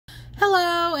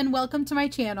and welcome to my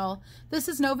channel. This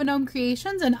is Nova Gnome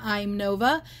Creations and I'm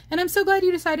Nova, and I'm so glad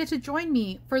you decided to join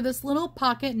me for this little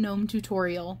pocket gnome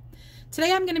tutorial.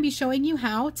 Today I'm going to be showing you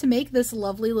how to make this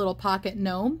lovely little pocket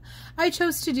gnome. I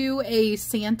chose to do a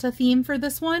Santa theme for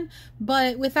this one,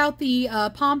 but without the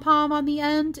pom-pom on the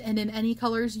end and in any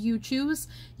colors you choose.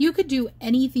 You could do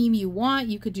any theme you want.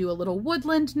 You could do a little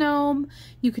woodland gnome,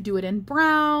 you could do it in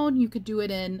brown, you could do it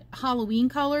in Halloween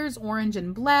colors, orange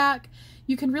and black.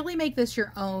 You can really make this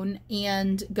your own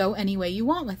and go any way you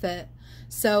want with it.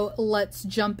 So let's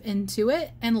jump into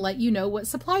it and let you know what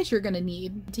supplies you're going to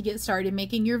need to get started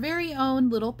making your very own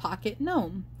little pocket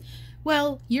gnome.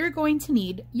 Well, you're going to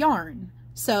need yarn.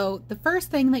 So the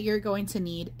first thing that you're going to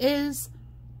need is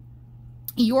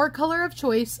your color of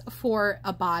choice for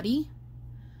a body,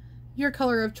 your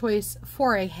color of choice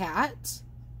for a hat,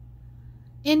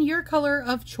 and your color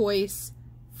of choice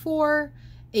for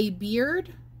a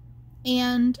beard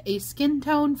and a skin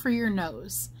tone for your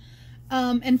nose.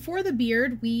 And for the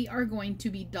beard, we are going to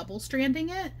be double stranding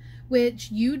it, which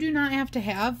you do not have to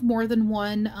have more than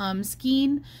one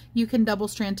skein. You can double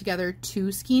strand together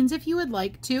 2 skeins if you would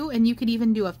like to, and you could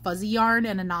even do a fuzzy yarn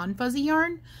and a non-fuzzy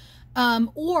yarn.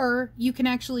 Or you can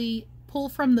actually pull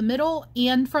from the middle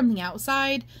and from the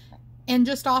outside and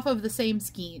just off of the same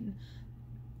skein.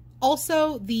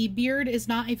 Also, the beard is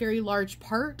not a very large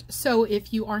part, so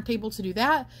if you aren't able to do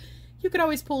that, you could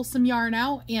always pull some yarn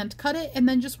out and cut it and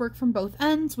then just work from both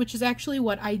ends, which is actually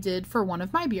what I did for one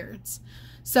of my beards.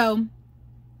 So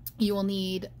you will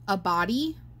need a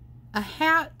body, a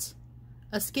hat,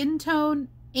 a skin tone,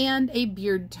 and a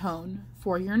beard tone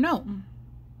for your gnome.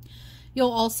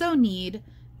 You'll also need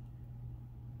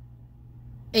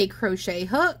a crochet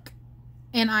hook,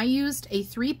 and I used a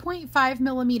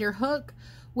 3.5mm hook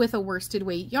with a worsted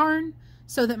weight yarn,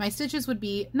 so that my stitches would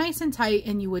be nice and tight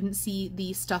and you wouldn't see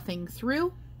the stuffing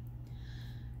through.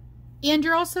 And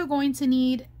you're also going to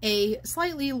need a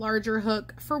slightly larger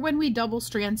hook for when we double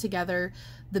strand together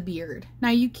the beard. Now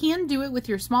you can do it with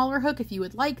your smaller hook if you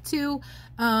would like to,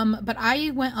 but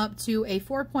I went up to a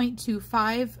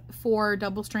 4.25 for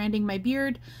double stranding my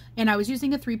beard, and I was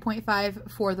using a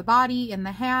 3.5 for the body and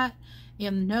the hat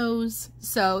and the nose,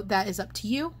 so that is up to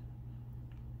you.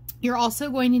 You're also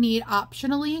going to need,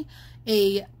 optionally,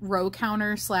 a row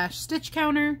counter / stitch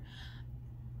counter.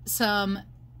 Some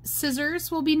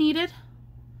scissors will be needed.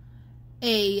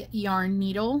 A yarn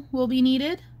needle will be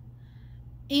needed.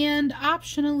 And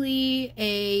optionally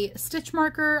a stitch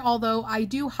marker, although I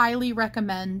do highly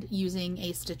recommend using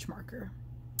a stitch marker.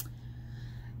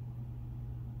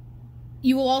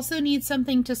 You will also need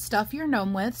something to stuff your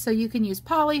gnome with, so you can use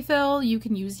polyfill, you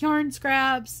can use yarn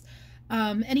scraps,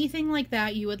 anything like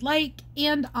that you would like,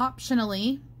 and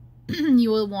optionally you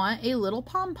will want a little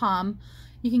pom-pom.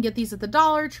 You can get these at the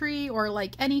Dollar Tree or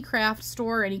like any craft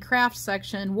store, any craft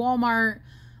section, Walmart,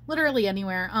 literally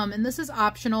anywhere. And this is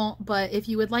optional, but if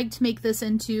you would like to make this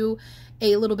into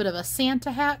a little bit of a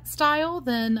Santa hat style,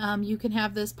 then you can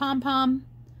have this pom-pom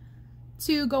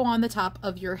to go on the top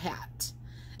of your hat.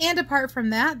 And apart from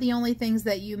that, the only things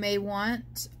that you may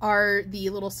want are the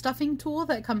little stuffing tool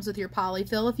that comes with your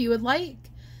polyfill if you would like,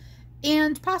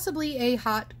 and possibly a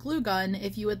hot glue gun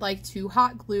if you would like to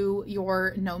hot glue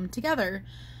your gnome together.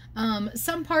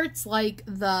 Some parts, like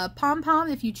the pom-pom,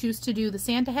 if you choose to do the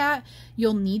Santa hat,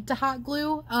 you'll need to hot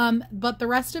glue, but the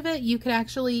rest of it you could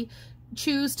actually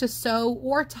choose to sew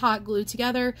or to hot glue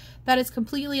together. That is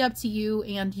completely up to you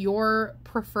and your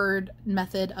preferred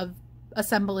method of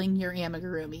assembling your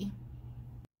amigurumi.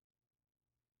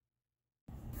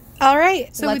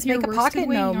 Alright, so let's make a pocket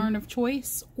gnome. Yarn of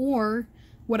choice, or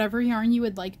whatever yarn you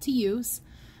would like to use,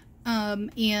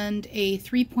 and a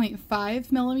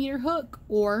 3.5mm hook,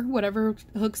 or whatever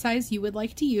hook size you would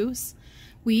like to use,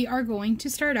 we are going to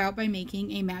start out by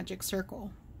making a magic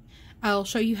circle. I'll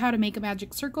show you how to make a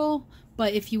magic circle,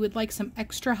 but if you would like some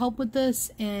extra help with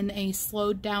this in a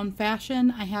slowed down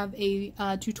fashion, I have a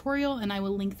tutorial, and I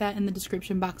will link that in the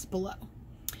description box below.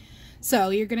 So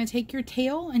you're going to take your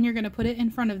tail and you're going to put it in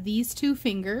front of these 2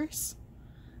 fingers,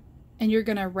 and you're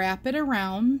going to wrap it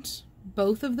around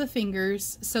both of the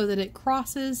fingers so that it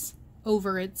crosses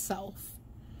over itself.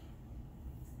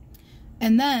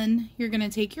 And then you're going to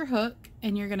take your hook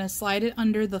and you're going to slide it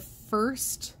under the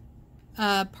first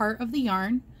part of the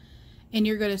yarn, and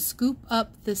you're going to scoop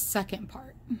up the second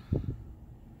part.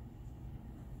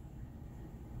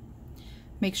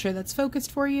 Make sure that's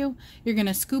focused for you. You're going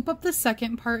to scoop up the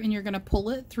second part and you're going to pull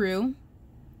it through.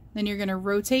 Then you're going to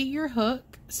rotate your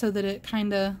hook so that it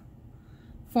kind of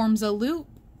forms a loop,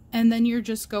 and then you're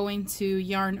just going to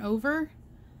yarn over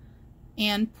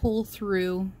and pull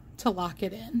through to lock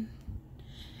it in.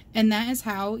 And that is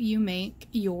how you make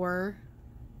your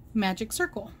magic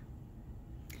circle.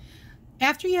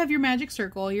 After you have your magic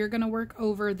circle, you're going to work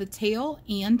over the tail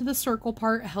and the circle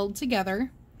part held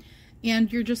together,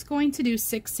 and you're just going to do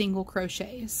 6 single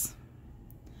crochets.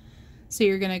 So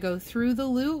you're going to go through the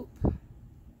loop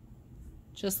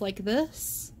just like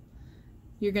this.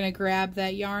 You're going to grab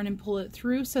that yarn and pull it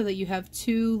through so that you have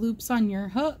 2 loops on your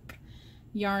hook,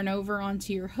 yarn over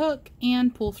onto your hook,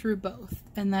 and pull through both.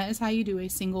 And that is how you do a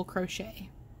single crochet.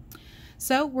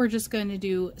 So we're just going to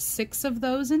do 6 of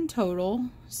those in total.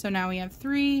 So now we have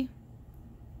 3,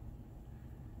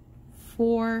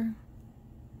 4,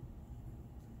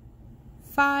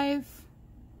 5,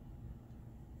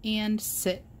 and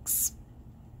 6.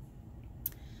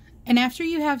 And after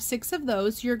you have 6 of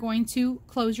those, you're going to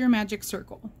close your magic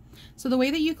circle. So the way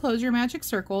that you close your magic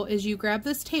circle is you grab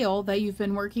this tail that you've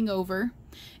been working over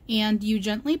and you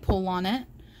gently pull on it.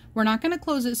 We're not going to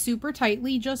close it super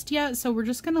tightly just yet, so we're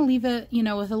just going to leave it, you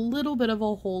know, with a little bit of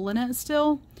a hole in it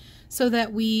still, so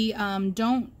that we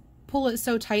don't pull it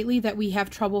so tightly that we have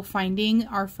trouble finding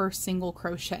our first single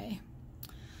crochet.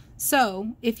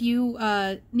 So if you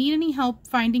need any help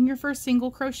finding your first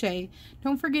single crochet,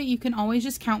 don't forget you can always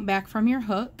just count back from your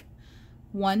hook.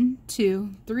 1,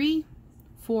 2, 3,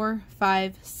 4,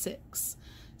 5, 6.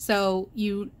 So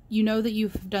you know that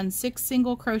you've done 6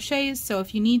 single crochets, so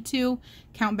if you need to,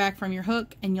 count back from your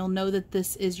hook and you'll know that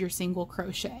this is your single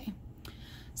crochet.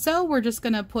 So we're just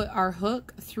going to put our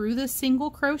hook through this single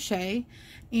crochet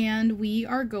and we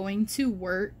are going to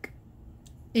work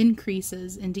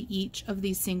increases into each of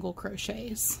these single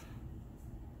crochets.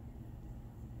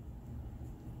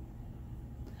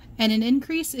 And an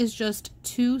increase is just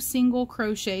 2 single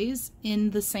crochets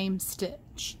in the same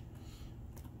stitch.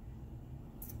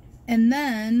 And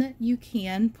then you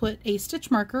can put a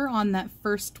stitch marker on that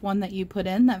first one that you put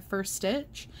in, that first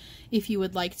stitch, if you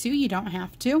would like to. You don't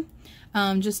have to,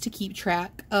 just to keep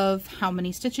track of how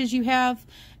many stitches you have,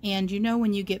 and you know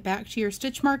when you get back to your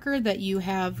stitch marker that you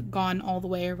have gone all the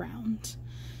way around.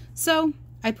 So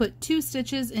I put 2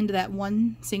 stitches into that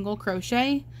 1 single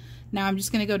crochet. Now I'm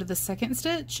just going to go to the second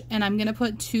stitch and I'm going to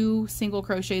put 2 single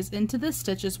crochets into this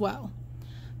stitch as well,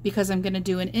 because I'm going to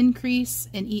do an increase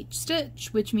in each stitch,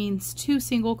 which means 2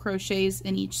 single crochets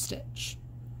in each stitch.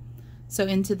 So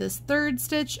into this third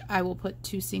stitch, I will put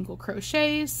 2 single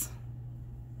crochets.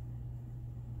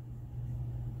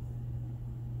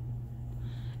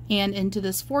 And into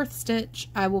this fourth stitch,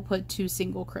 I will put 2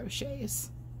 single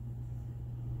crochets.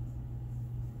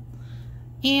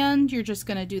 And you're just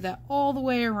going to do that all the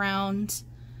way around.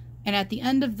 And at the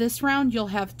end of this round, you'll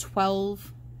have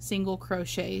 12 single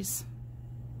crochets.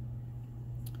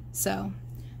 So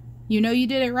you know you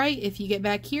did it right if you get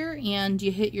back here and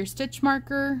you hit your stitch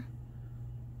marker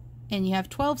and you have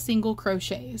 12 single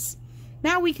crochets.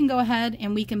 Now we can go ahead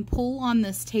and we can pull on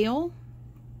this tail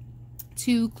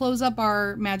to close up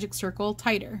our magic circle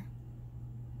tighter.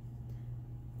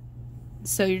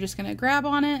 So you're just going to grab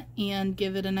on it and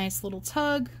give it a nice little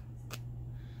tug.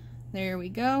 There we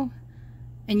go.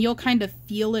 And you'll kind of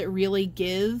feel it really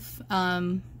give.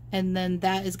 And then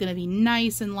that is going to be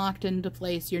nice and locked into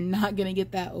place. You're not going to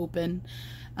get that open.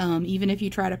 Even if you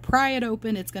try to pry it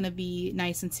open, it's going to be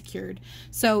nice and secured.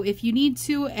 So if you need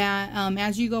to,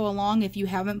 as you go along, if you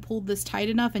haven't pulled this tight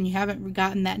enough and you haven't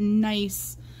gotten that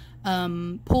nice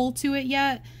pull to it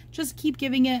yet, just keep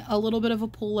giving it a little bit of a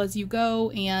pull as you go,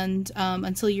 and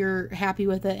until you're happy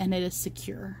with it and it is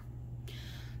secure.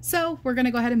 So we're going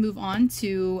to go ahead and move on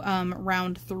to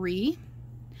round 3.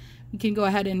 You can go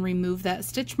ahead and remove that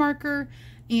stitch marker,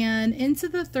 and into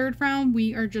the third round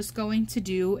we are just going to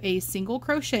do a single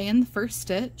crochet in the first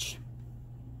stitch,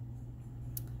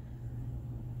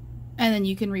 and then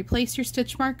you can replace your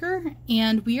stitch marker,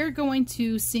 and we are going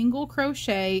to single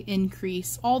crochet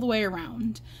increase all the way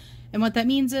around. And what that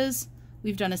means is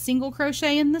we've done a single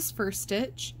crochet in this first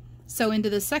stitch, so into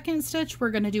the second stitch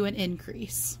we're going to do an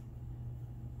increase.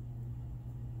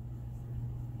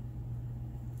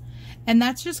 And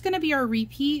that's just going to be our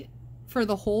repeat for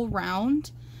the whole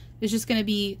round. It's just going to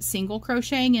be single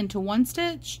crocheting into one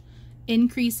stitch,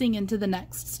 increasing into the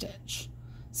next stitch.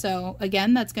 So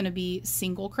again, that's going to be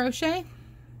single crochet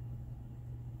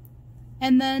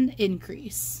and then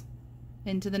increase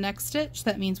into the next stitch.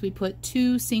 That means we put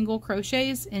 2 single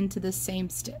crochets into the same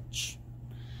stitch.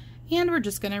 And we're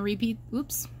just going to repeat,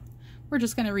 we're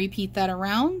just going to repeat that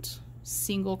around.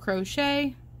 Single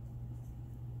crochet,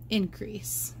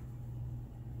 increase.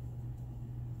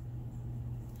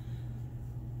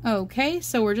 Okay,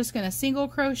 so we're just going to single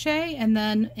crochet and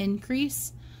then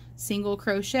increase, single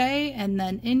crochet and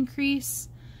then increase,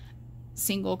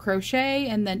 single crochet,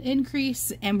 and then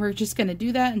increase, and we're just going to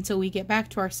do that until we get back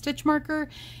to our stitch marker,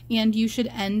 and you should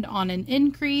end on an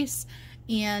increase,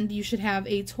 and you should have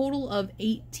a total of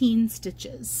 18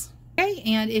 stitches. Okay,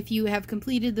 and if you have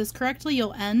completed this correctly,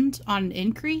 you'll end on an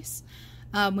increase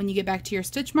when you get back to your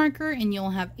stitch marker, and you'll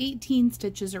have 18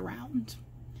 stitches around.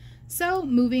 So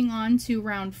moving on to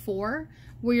round 4,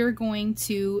 we're going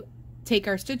to take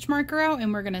our stitch marker out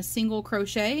and we're going to single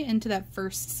crochet into that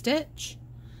first stitch,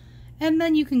 and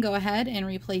then you can go ahead and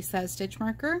replace that stitch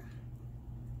marker.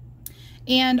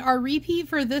 And our repeat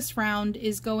for this round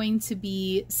is going to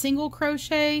be single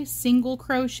crochet,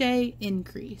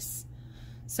 increase.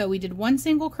 So we did 1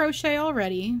 single crochet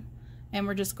already, and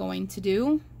we're just going to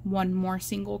do 1 more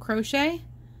single crochet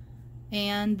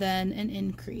and then an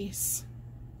increase.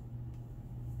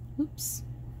 Oops.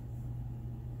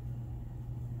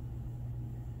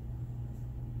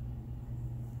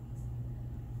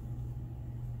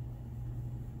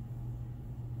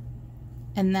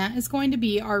 And that is going to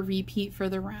be our repeat for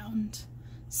the round.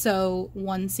 So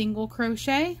 1 single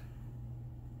crochet,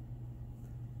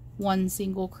 1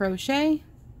 single crochet,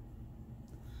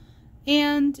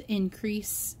 and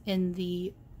increase in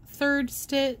the 3rd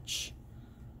stitch,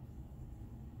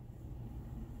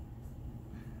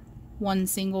 1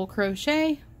 single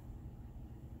crochet,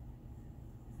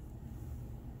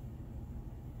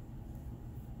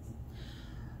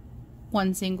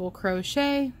 1 single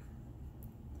crochet,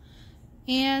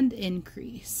 and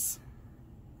increase.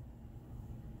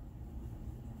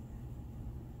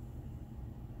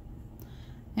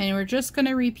 And we're just going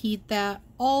to repeat that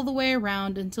all the way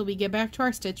around until we get back to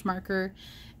our stitch marker,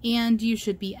 and you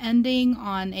should be ending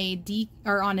on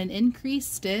an increase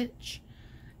stitch,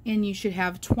 and you should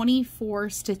have 24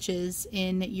 stitches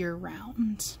in your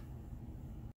round.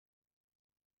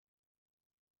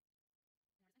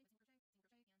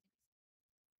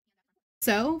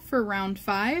 So for round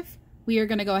 5, we are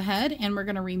going to go ahead and we're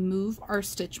going to remove our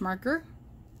stitch marker.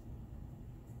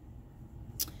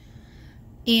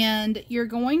 And you're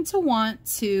going to want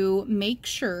to make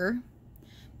sure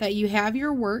that you have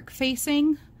your work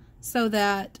facing so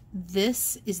that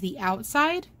this is the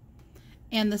outside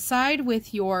and the side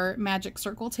with your magic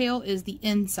circle tail is the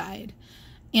inside.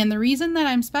 And the reason that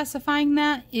I'm specifying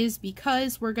that is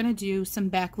because we're going to do some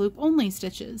back loop only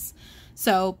stitches.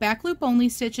 So back loop only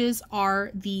stitches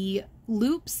are the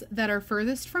loops that are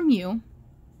furthest from you.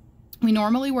 We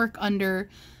normally work under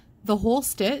the whole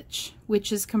stitch,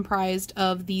 which is comprised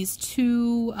of these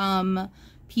 2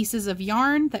 pieces of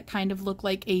yarn that kind of look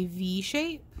like a V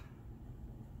shape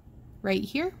right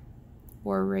here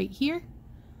or right here.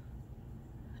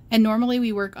 And normally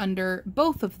we work under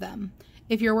both of them.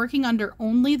 If you're working under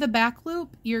only the back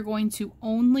loop, you're going to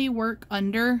only work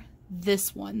under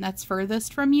this one that's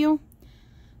furthest from you,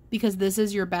 because this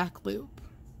is your back loop.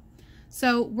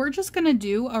 So we're just going to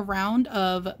do a round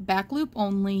of back loop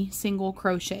only single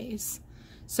crochets.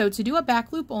 So to do a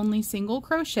back loop only single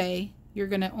crochet, you're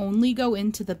going to only go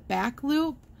into the back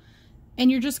loop,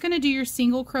 and you're just going to do your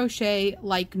single crochet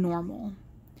like normal.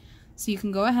 So you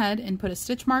can go ahead and put a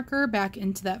stitch marker back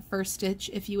into that first stitch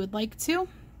if you would like to.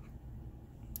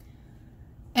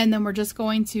 And then we're just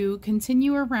going to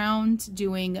continue around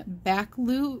doing back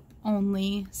loop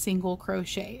only single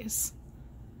crochets.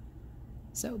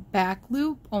 So back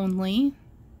loop only,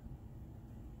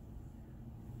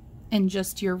 and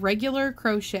just your regular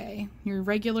crochet, your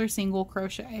regular single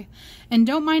crochet. And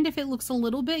don't mind if it looks a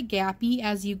little bit gappy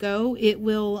as you go. It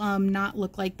will not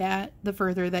look like that the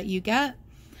further that you get.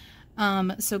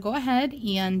 So go ahead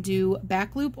and do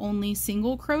back loop only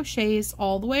single crochets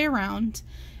all the way around,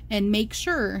 and make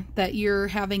sure that you're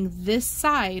having this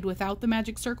side without the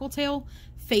magic circle tail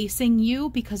facing you,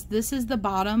 because this is the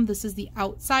bottom, this is the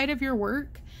outside of your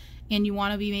work, and you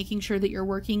want to be making sure that you're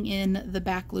working in the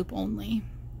back loop only.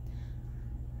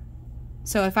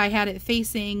 So if I had it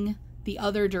facing the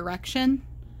other direction,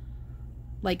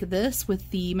 like this, with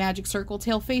the magic circle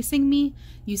tail facing me,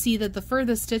 you see that the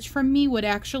furthest stitch from me would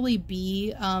actually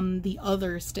be the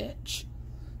other stitch.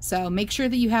 So make sure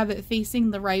that you have it facing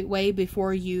the right way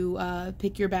before you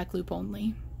pick your back loop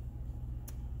only.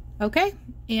 Okay,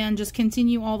 and just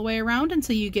continue all the way around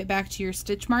until you get back to your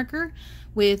stitch marker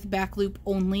with back loop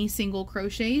only single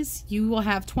crochets. You will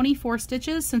have 24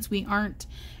 stitches. Since we aren't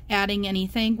adding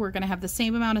anything, we're going to have the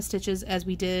same amount of stitches as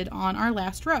we did on our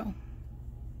last row.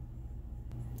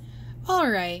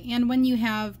 Alright, and when you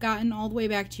have gotten all the way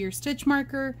back to your stitch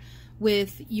marker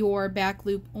with your back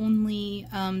loop only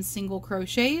single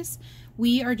crochets,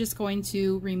 we are just going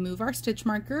to remove our stitch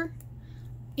marker,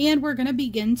 and we're going to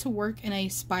begin to work in a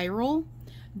spiral,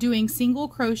 doing single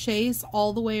crochets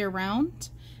all the way around,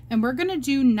 and we're going to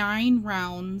do 9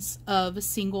 rounds of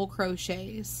single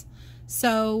crochets.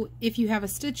 So if you have a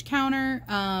stitch counter,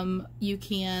 you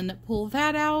can pull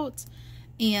that out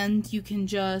and you can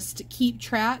just keep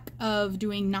track of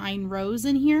doing 9 rows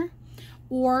in here,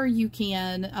 or you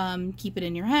can keep it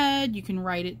in your head, you can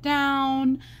write it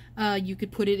down, you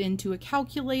could put it into a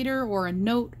calculator or a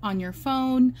note on your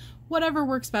phone, whatever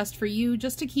works best for you,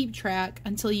 just to keep track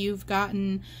until you've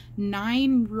gotten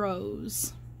 9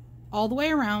 rows all the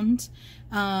way around.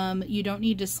 You don't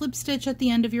need to slip stitch at the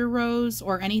end of your rows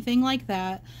or anything like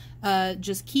that.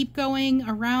 Just keep going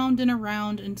around and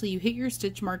around until you hit your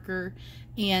stitch marker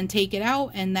and take it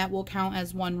out, and that will count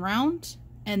as 1 round,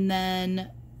 and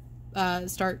then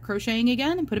start crocheting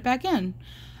again and put it back in.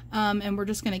 And we're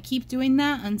just going to keep doing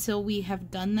that until we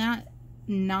have done that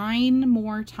 9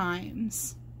 more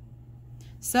times.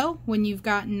 So when you've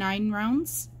got 9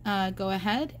 rounds, go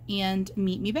ahead and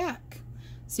meet me back.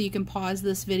 So you can pause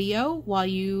this video while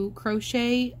you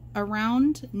crochet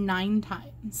around 9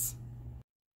 times.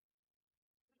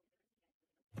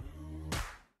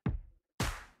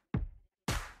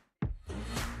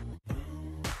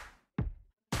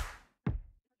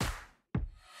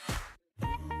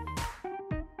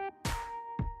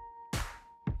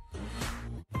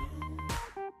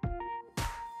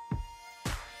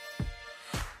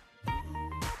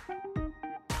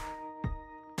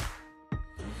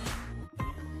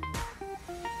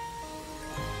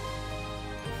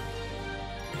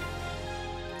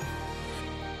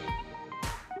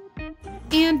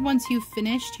 And once you've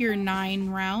finished your 9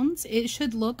 rounds, it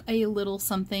should look a little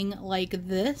something like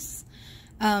this.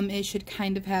 It should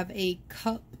kind of have a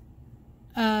cup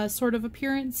sort of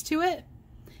appearance to it.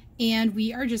 And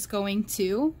we are just going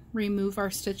to remove our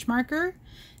stitch marker.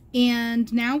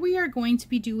 And now we are going to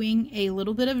be doing a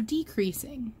little bit of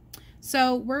decreasing.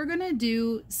 So we're going to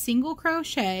do single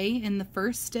crochet in the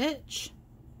first stitch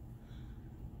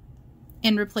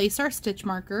and replace our stitch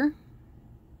marker.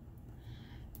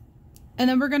 And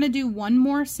then we're going to do 1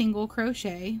 more single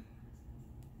crochet,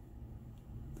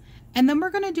 and then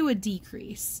we're going to do a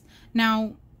decrease.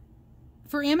 Now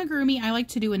for amigurumi, I like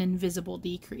to do an invisible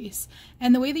decrease,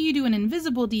 and the way that you do an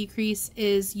invisible decrease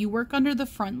is you work under the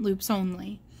front loops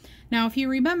only. Now if you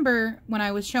remember when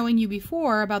I was showing you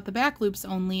before about the back loops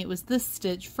only, it was this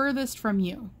stitch furthest from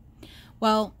you.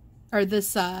 Well, or this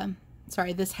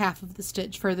sorry, this half of the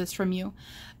stitch furthest from you.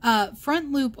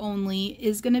 Front loop only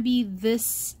is going to be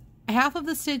this half of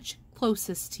the stitch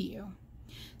closest to you.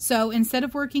 So instead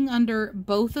of working under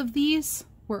both of these,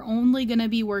 we're only going to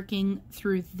be working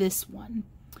through this one.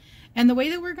 And the way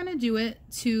that we're going to do it,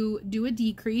 to do a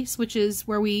decrease, which is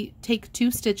where we take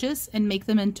 2 stitches and make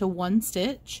them into 1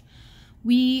 stitch,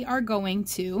 we are going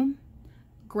to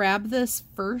grab this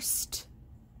first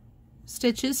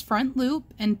stitch's front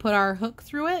loop and put our hook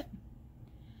through it.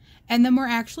 And then we're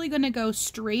actually going to go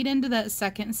straight into that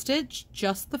second stitch,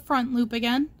 just the front loop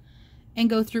again, and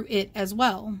go through it as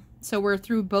well. So we're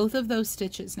through both of those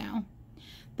stitches now.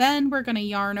 Then we're going to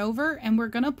yarn over and we're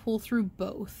going to pull through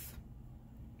both.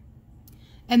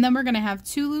 And then we're going to have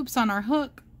 2 loops on our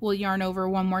hook. We'll yarn over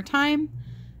 1 more time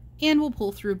and we'll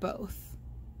pull through both.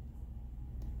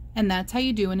 And that's how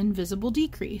you do an invisible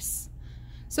decrease.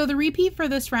 So the repeat for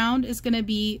this round is going to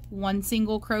be 1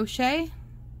 single crochet,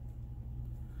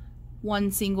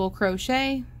 1 single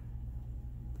crochet,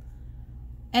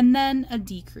 and then a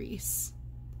decrease.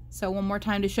 So one more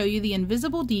time to show you the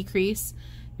invisible decrease,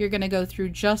 you're going to go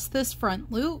through just this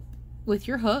front loop with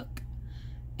your hook,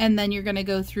 and then you're going to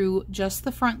go through just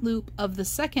the front loop of the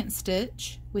second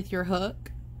stitch with your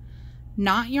hook,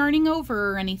 not yarning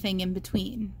over or anything in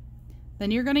between. Then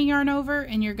you're going to yarn over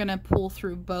and you're going to pull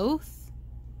through both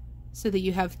so that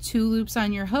you have 2 loops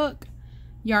on your hook,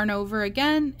 yarn over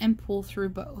again, and pull through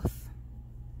both.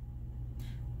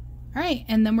 Alright,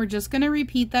 and then we're just going to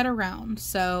repeat that around.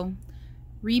 So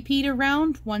repeat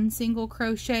around, 1 single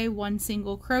crochet, 1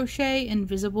 single crochet,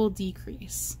 invisible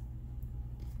decrease.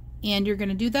 And you're going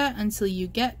to do that until you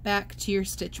get back to your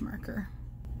stitch marker.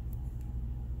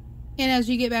 And as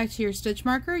you get back to your stitch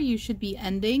marker, you should be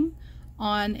ending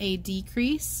on a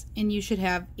decrease, and you should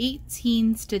have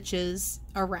 18 stitches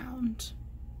around.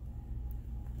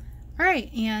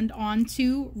 Alright, and on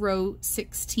to row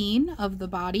 16 of the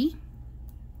body.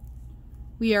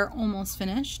 We are almost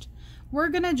finished. We're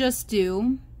going to just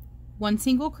do 1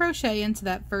 single crochet into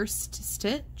that first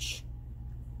stitch,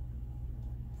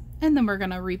 and then we're going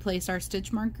to replace our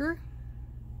stitch marker,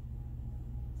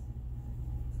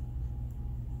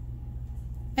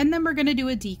 and then we're going to do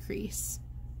a decrease.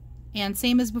 And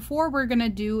same as before, we're going to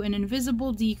do an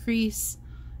invisible decrease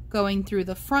going through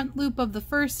the front loop of the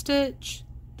first stitch,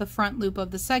 the front loop of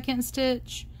the second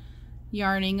stitch,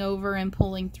 yarning over and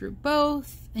pulling through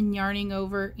both, and yarning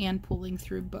over and pulling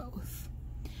through both.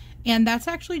 And that's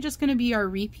actually just going to be our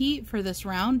repeat for this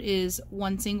round, is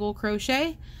 1 single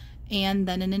crochet and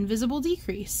then an invisible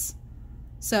decrease.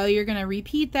 So you're going to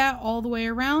repeat that all the way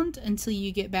around until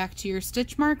you get back to your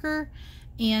stitch marker,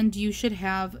 and you should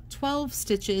have 12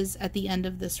 stitches at the end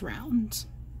of this round.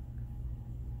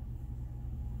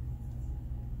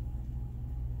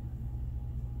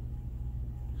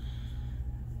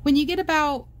 When you get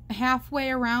about halfway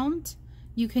around,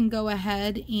 you can go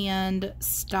ahead and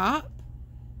stop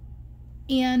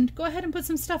and go ahead and put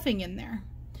some stuffing in there.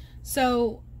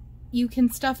 So you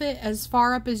can stuff it as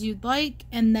far up as you'd like,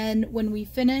 and then when we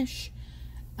finish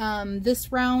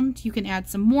this round, you can add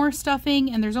some more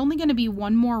stuffing, and there's only going to be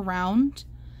one more round.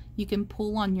 You can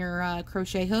pull on your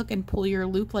crochet hook and pull your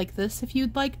loop like this if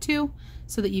you'd like to,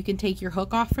 so that you can take your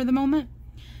hook off for the moment.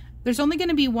 There's only going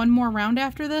to be one more round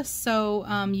after this, so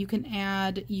you can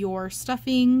add your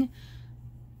stuffing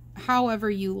however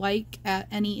you like at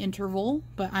any interval,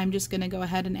 but I'm just going to go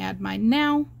ahead and add mine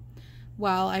now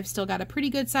while I've still got a pretty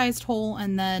good sized hole,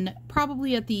 and then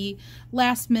probably at the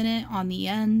last minute on the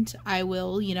end I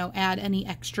will, you know, add any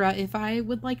extra if I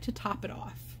would like to top it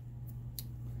off.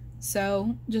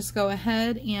 So just go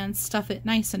ahead and stuff it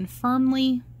nice and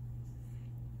firmly.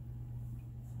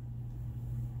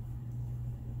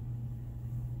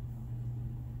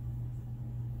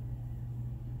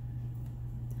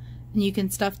 And you can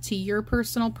stuff to your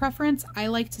personal preference. I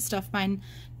like to stuff mine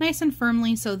nice and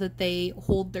firmly so that they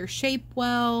hold their shape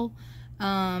well.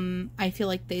 I feel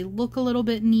like they look a little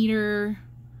bit neater.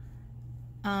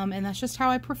 And that's just how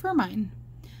I prefer mine.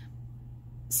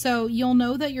 So you'll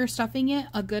know that you're stuffing it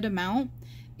a good amount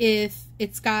if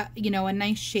it's got, you know, a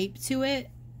nice shape to it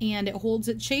and it holds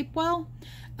its shape well.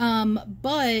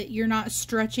 But you're not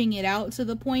stretching it out to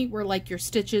the point where like your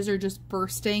stitches are just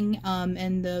bursting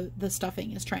and the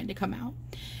stuffing is trying to come out.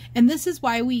 And this is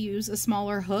why we use a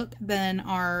smaller hook than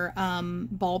our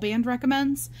ball band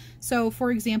recommends. So for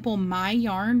example, my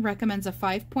yarn recommends a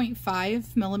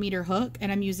 5.5 millimeter hook,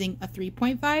 and I'm using a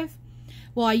 3.5.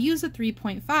 Well, I use a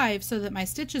 3.5 so that my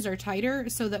stitches are tighter,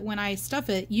 so that when I stuff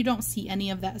it, you don't see any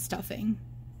of that stuffing.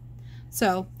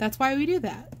 So that's why we do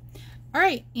that. All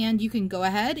right, and you can go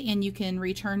ahead and you can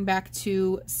return back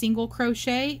to single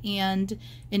crochet and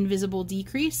invisible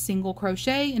decrease, single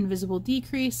crochet, invisible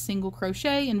decrease, single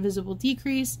crochet, invisible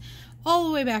decrease, all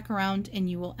the way back around, and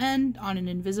you will end on an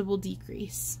invisible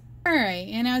decrease. All right,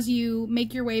 and as you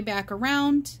make your way back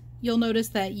around, you'll notice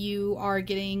that you are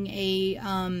getting a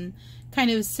kind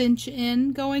of cinch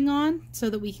in going on so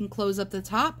that we can close up the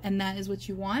top, and that is what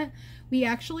you want. We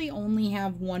actually only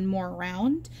have one more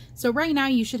round, so right now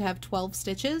you should have 12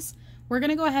 stitches. We're going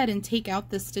to go ahead and take out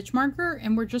this stitch marker,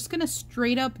 and we're just going to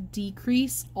straight up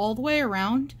decrease all the way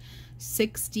around,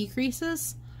 6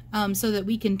 decreases, so that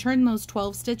we can turn those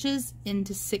 12 stitches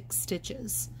into 6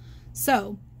 stitches.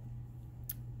 So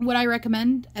what I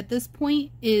recommend at this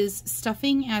point is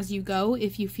stuffing as you go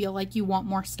if you feel like you want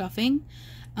more stuffing.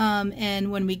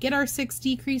 And when we get our 6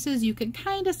 decreases, you can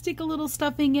kind of stick a little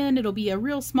stuffing in. It'll be a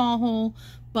real small hole,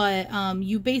 but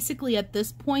you basically at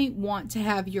this point want to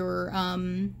have your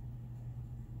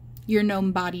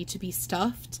gnome body to be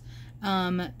stuffed,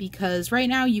 because right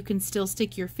now you can still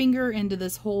stick your finger into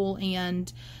this hole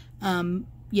and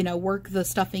you know, work the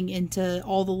stuffing into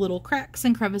all the little cracks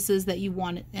and crevices that you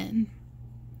want it in.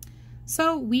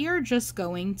 So we are just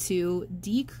going to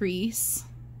decrease.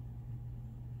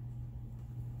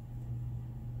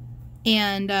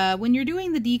 And when you're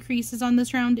doing the decreases on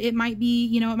this round, it might be,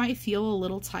 you know, it might feel a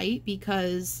little tight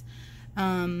because,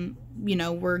 you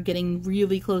know, we're getting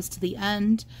really close to the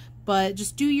end, but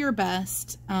just do your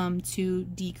best to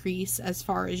decrease as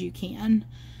far as you can.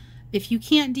 If you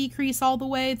can't decrease all the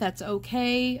way, that's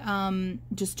okay.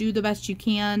 Just do the best you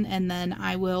can, and then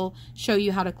I will show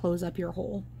you how to close up your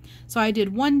hole. So I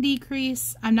did 1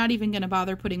 decrease. I'm not even going to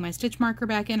bother putting my stitch marker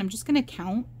back in. I'm just going to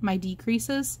count my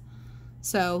decreases.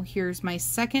 So here's my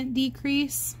 2nd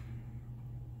decrease.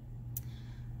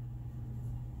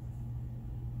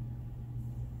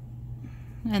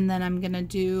 And then I'm going to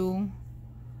do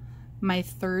my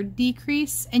 3rd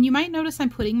decrease. And you might notice I'm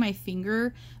putting my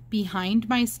finger behind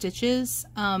my stitches,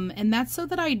 and that's so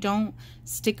that I don't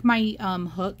stick my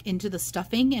hook into the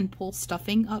stuffing and pull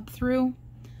stuffing up through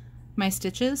my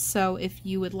stitches. So if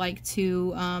you would like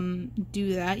to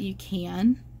do that, you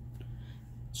can.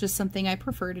 It's just something I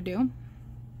prefer to do.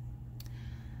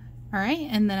 All right,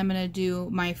 and then I'm going to do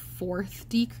my 4th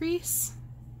decrease,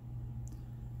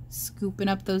 scooping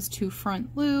up those 2 front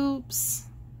loops.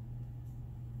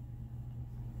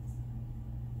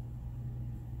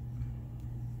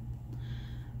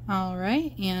 All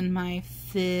right, and my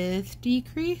 5th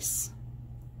decrease.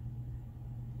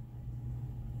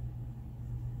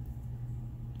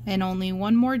 And only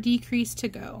one more decrease to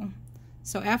go.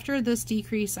 So after this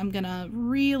decrease, I'm gonna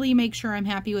really make sure I'm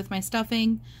happy with my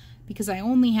stuffing, because I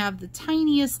only have the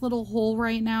tiniest little hole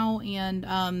right now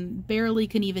and barely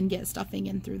can even get stuffing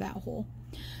in through that hole.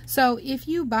 So if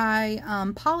you buy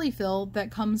polyfill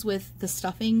that comes with the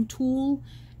stuffing tool,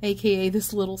 aka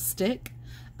this little stick,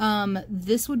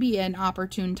 this would be an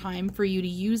opportune time for you to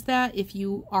use that if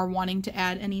you are wanting to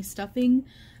add any stuffing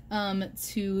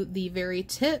to the very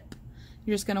tip.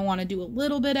 You're just going to want to do a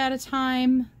little bit at a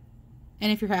time,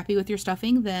 and if you're happy with your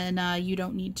stuffing, then you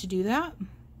don't need to do that.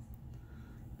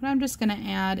 But I'm just going to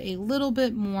add a little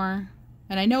bit more,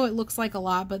 and I know it looks like a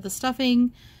lot, but the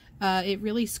stuffing, it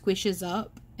really squishes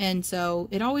up, and so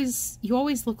you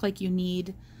always look like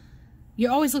it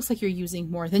always looks like you're using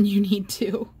more than you need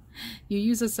to. You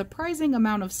use a surprising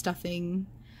amount of stuffing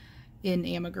in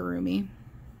amigurumi.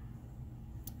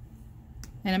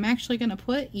 And I'm actually going to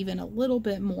put even a little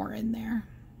bit more in there.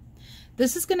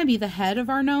 This is going to be the head of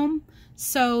our gnome.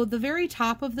 So the very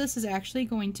top of this is actually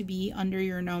going to be under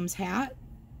your gnome's hat.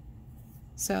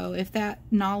 So if that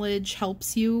knowledge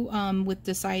helps you with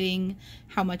deciding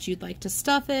how much you'd like to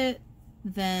stuff it,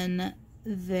 then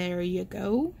there you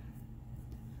go.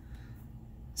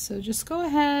 So just go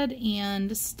ahead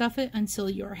and stuff it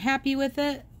until you're happy with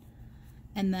it.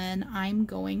 And then I'm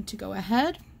going to go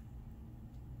ahead.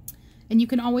 And you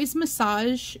can always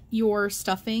massage your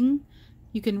stuffing.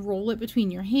 You can roll it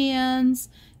between your hands.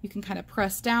 You can kind of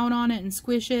press down on it and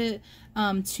squish it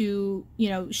to,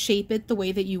 shape it the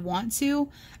way that you want to.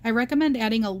 I recommend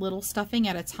adding a little stuffing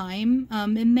at a time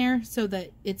in there so that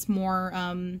it's more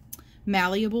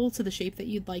malleable to the shape that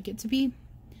you'd like it to be.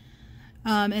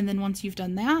 And then once you've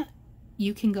done that,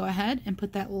 you can go ahead and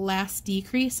put that last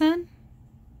decrease in.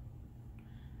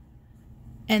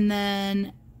 And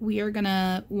then we are going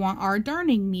to want our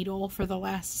darning needle for the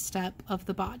last step of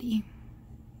the body.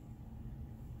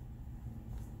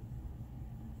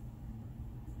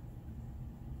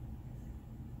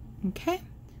 Okay,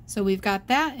 so we've got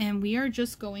that, and we are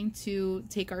just going to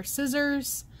take our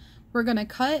scissors. We're going to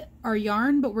cut our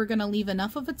yarn, but we're going to leave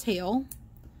enough of a tail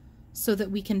so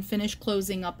that we can finish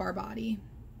closing up our body.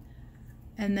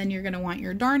 And then you're going to want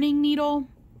your darning needle,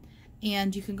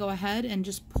 and you can go ahead and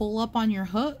just pull up on your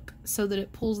hook so that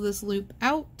it pulls this loop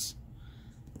out.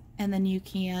 And then you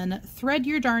can thread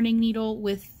your darning needle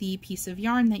with the piece of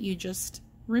yarn that you just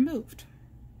removed.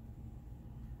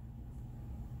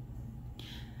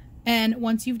 And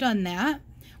once you've done that,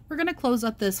 we're going to close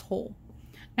up this hole.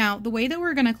 Now, the way that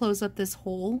we're going to close up this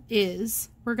hole is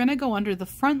we're going to go under the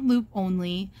front loop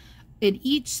only in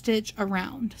each stitch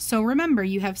around. So remember,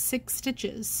 you have 6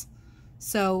 stitches.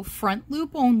 So front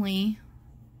loop only,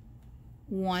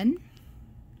 1,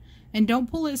 and don't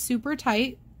pull it super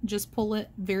tight, just pull it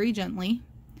very gently.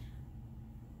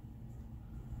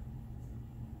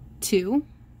 2,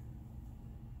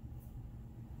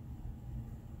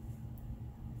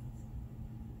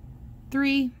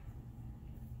 3,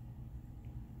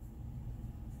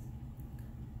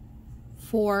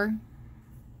 4,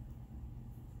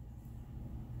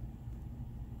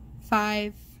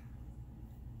 5,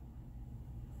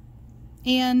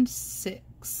 and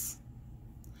 6.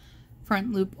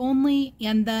 Front loop only,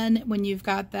 and then when you've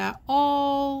got that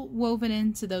all woven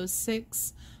into those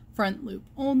 6 front loop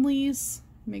onlys,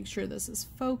 make sure this is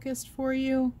focused for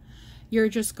you, you're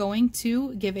just going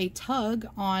to give a tug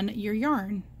on your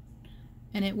yarn,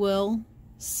 and it will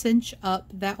cinch up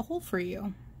that hole for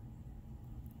you.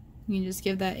 You can just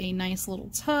give that a nice little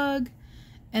tug,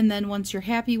 and then once you're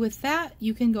happy with that,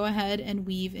 you can go ahead and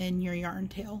weave in your yarn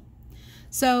tail.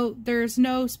 So there's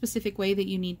no specific way that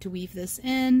you need to weave this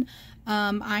in.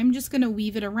 I'm just going to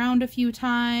weave it around a few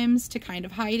times to kind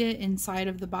of hide it inside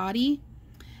of the body,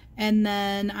 and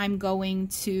then I'm going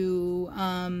to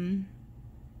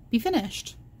be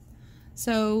finished.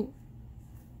 So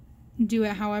do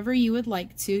it however you would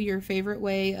like to, your favorite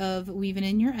way of weaving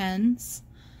in your ends.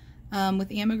 With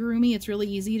amigurumi, it's really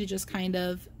easy to just kind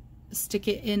of stick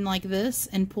it in like this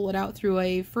and pull it out through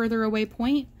a further away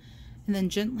point, and then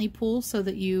gently pull so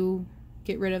that you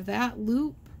get rid of that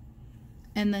loop.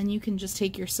 And then you can just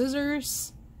take your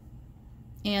scissors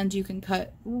and you can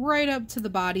cut right up to the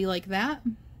body like that.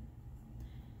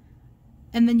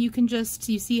 And then you can just,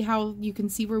 you see how you can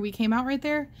see where we came out right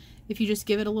there? If you just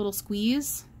give it a little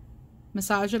squeeze,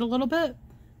 massage it a little bit,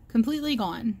 completely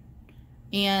gone.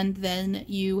 And then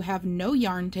you have no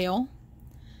yarn tail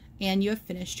and you have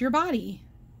finished your body.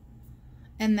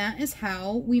 And that is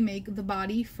how we make the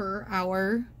body for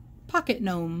our pocket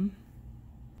gnome.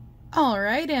 All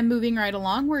right, and moving right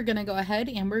along, we're going to go ahead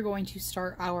and we're going to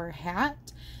start our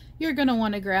hat. You're going to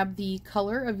want to grab the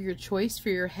color of your choice for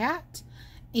your hat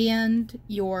and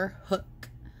your hook.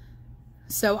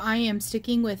 So I am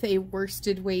sticking with a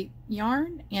worsted weight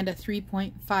yarn and a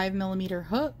 3.5mm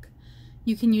hook.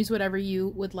 You can use whatever you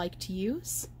would like to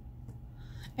use.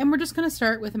 And we're just going to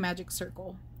start with a magic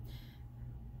circle.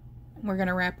 We're going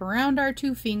to wrap around our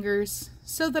 2 fingers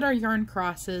so that our yarn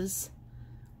crosses.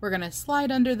 We're going to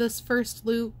slide under this first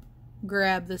loop,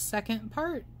 grab the second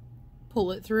part,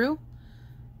 pull it through,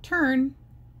 turn,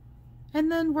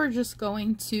 and then we're just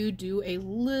going to do a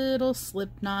little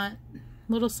slip knot,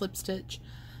 little slip stitch,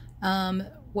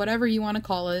 whatever you want to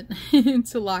call it,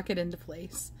 to lock it into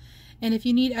place. And if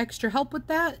you need extra help with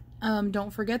that, don't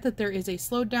forget that there is a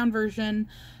slowed down version,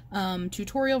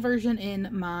 tutorial version in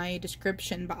my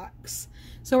description box.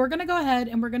 So we're going to go ahead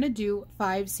and we're going to do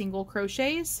 5 single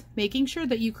crochets, making sure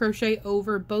that you crochet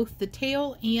over both the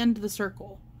tail and the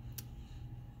circle.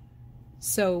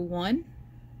 So 1,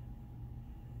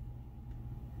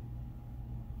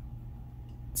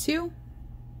 2,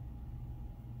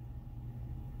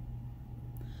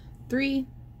 3,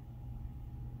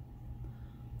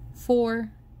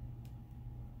 4,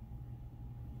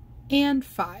 and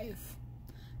 5.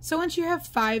 So once you have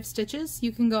 5 stitches,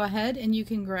 you can go ahead and you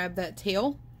can grab that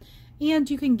tail and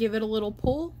you can give it a little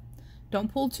pull.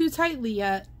 Don't pull too tightly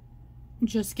yet.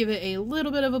 Just give it a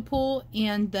little bit of a pull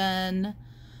and then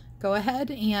go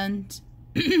ahead and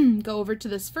go over to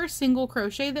this first single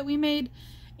crochet that we made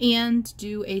and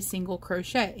do a single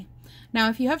crochet. Now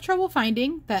if you have trouble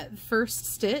finding that first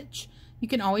stitch, you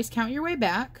can always count your way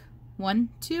back. 1,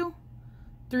 2,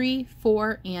 3,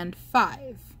 4, and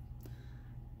 5.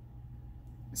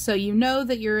 So you know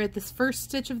that you're at this first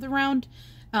stitch of the round.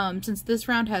 Since this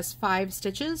round has 5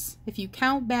 stitches, if you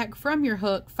count back from your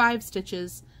hook 5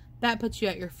 stitches, that puts you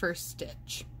at your first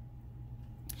stitch.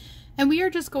 And we are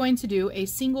just going to do a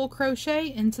single crochet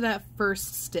into that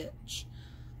first stitch.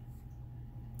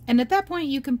 And at that point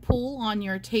you can pull on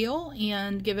your tail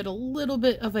and give it a little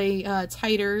bit of a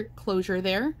tighter closure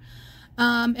there.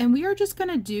 And we are just going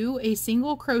to do a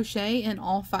single crochet in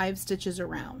all 5 stitches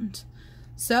around.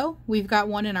 So we've got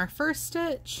one in our first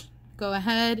stitch. Go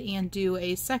ahead and do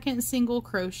a second single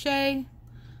crochet,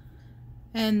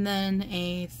 and then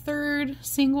a third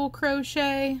single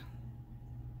crochet,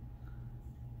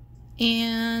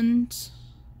 and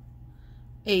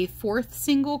a fourth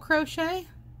single crochet,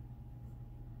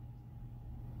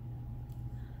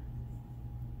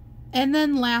 and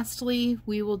then lastly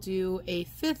we will do a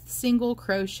 5th single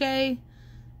crochet,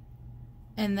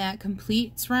 and that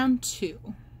completes round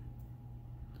 2.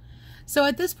 So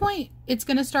at this point, it's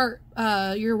going to start,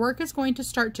 your work is going to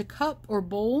start to cup or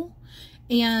bowl,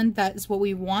 and that's what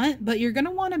we want, but you're going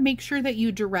to want to make sure that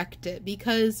you direct it,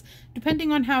 because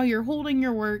depending on how you're holding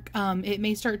your work, it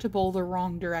may start to bowl the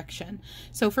wrong direction.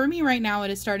 So for me right now,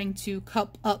 it is starting to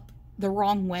cup up the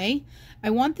wrong way.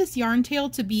 I want this yarn tail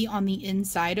to be on the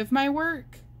inside of my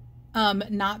work,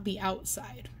 not the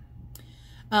outside.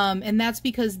 And that's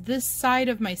because this side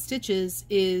of my stitches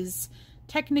is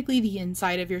technically the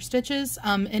inside of your stitches,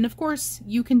 and of course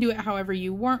you can do it however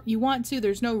you want to.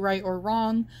 There's no right or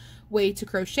wrong way to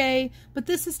crochet, but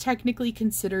this is technically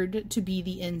considered to be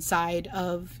the inside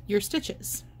of your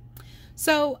stitches.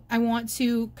 So I want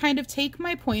to kind of take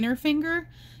my pointer finger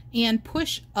and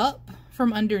push up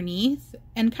from underneath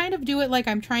and kind of do it like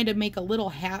I'm trying to make a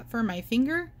little hat for my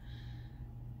finger,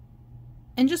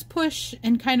 and just push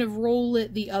and kind of roll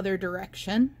it the other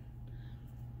direction.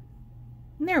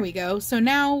 And there we go. So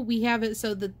now we have it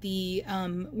so that the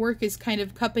work is kind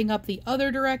of cupping up the other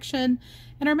direction,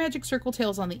 and our magic circle tail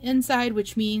is on the inside,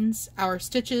 which means our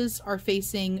stitches are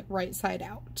facing right side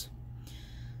out.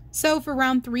 So for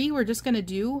round 3, we're just going to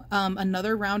do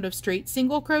another round of straight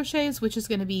single crochets, which is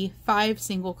going to be 5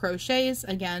 single crochets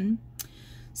again.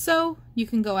 So you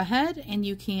can go ahead and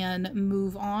you can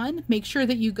move on. Make sure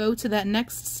that you go to that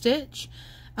next stitch.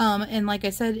 And like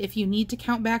I said, if you need to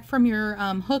count back from your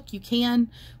hook, you can.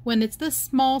 When it's this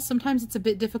small, sometimes it's a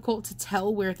bit difficult to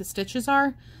tell where the stitches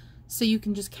are. So you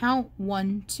can just count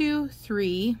 1, 2,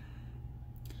 3,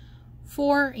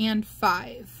 4, and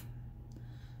 5.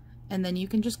 And then you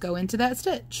can just go into that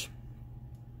stitch.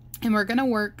 And we're going to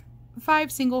work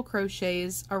 5 single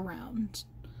crochets around.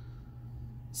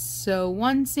 So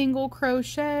 1 single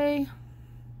crochet,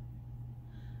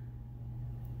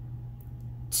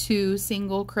 2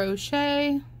 single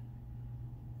crochet,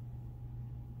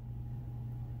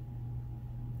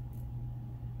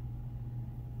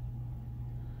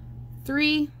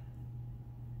 3,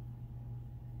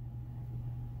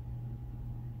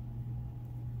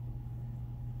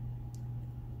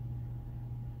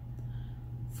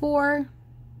 4,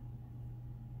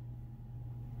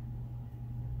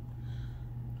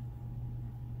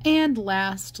 and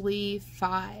lastly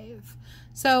 5.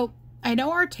 So I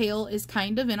know our tail is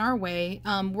kind of in our way.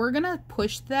 We're gonna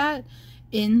push that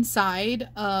inside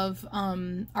of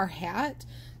our hat.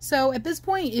 So at this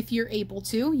point, if you're able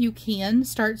to, you can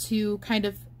start to kind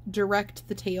of direct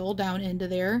the tail down into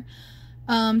there.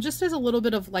 Just as a little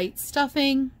bit of light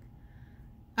stuffing.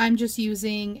 I'm just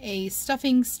using a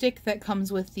stuffing stick that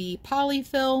comes with the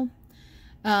polyfill.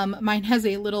 Mine has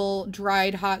a little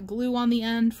dried hot glue on the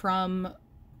end from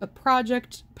a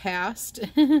project past.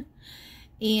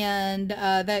 And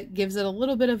that gives it a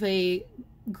little bit of a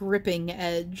gripping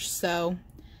edge, so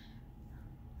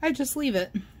I just leave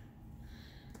it.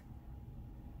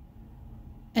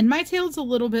 And my tail's a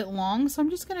little bit long, so I'm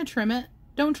just going to trim it.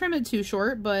 Don't trim it too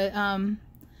short, but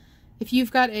if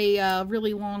you've got a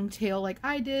really long tail like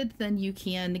I did, then you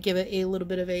can give it a little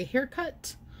bit of a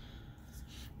haircut.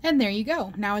 And there you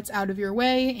go. Now it's out of your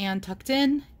way and tucked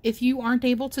in. If you aren't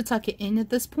able to tuck it in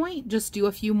at this point, just do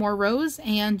a few more rows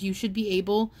and you should be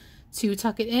able to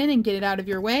tuck it in and get it out of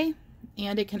your way,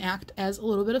 and it can act as a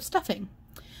little bit of stuffing.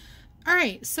 All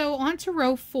right, so on to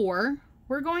row 4.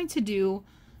 We're going to do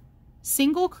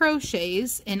single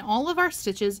crochets in all of our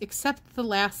stitches except the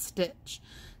last stitch.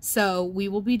 So we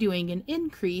will be doing an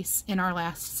increase in our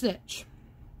last stitch.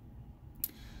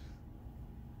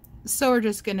 So we're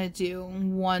just gonna do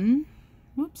one,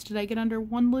 whoops, did I get under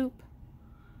one loop?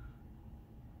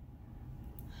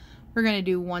 We're gonna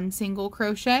do one single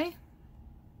crochet,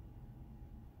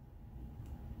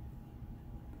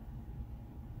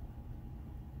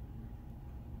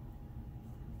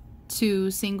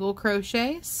 two single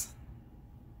crochets.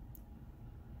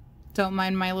 Don't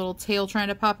mind my little tail trying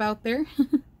to pop out there.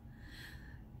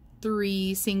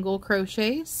 3 single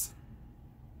crochets.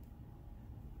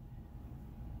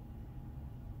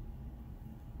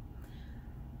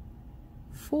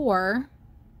 4,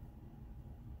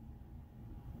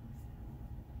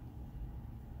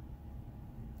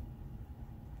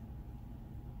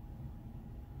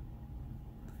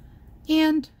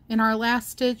 and in our last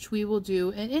stitch we will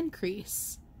do an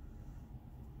increase.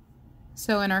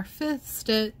 So in our 5th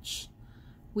stitch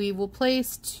we will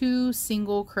place 2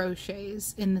 single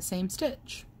crochets in the same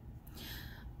stitch.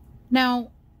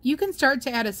 Now you can start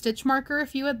to add a stitch marker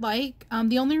if you would like.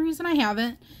 The only reason I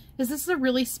haven't is this is a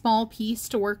really small piece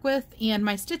to work with, and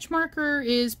my stitch marker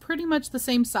is pretty much the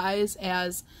same size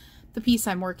as the piece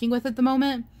I'm working with at the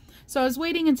moment. So I was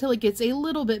waiting until it gets a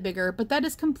little bit bigger, but that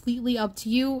is completely up to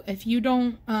you. If you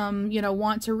don't, you know,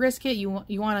 want to risk it, you want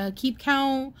to keep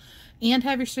count and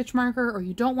have your stitch marker, or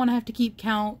you don't want to have to keep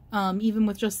count, even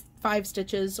with just 5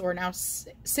 stitches or now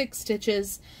 6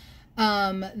 stitches,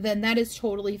 then that is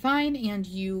totally fine, and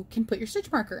you can put your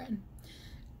stitch marker in.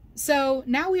 So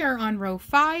now we are on row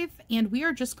 5, and we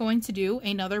are just going to do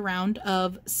another round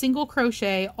of single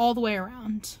crochet all the way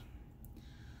around.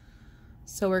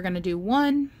 So we're going to do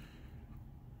 1,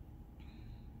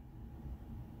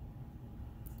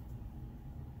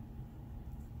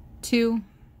 2,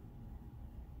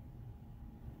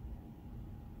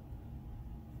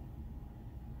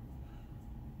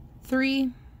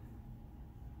 3,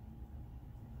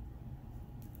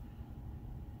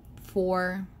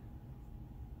 4,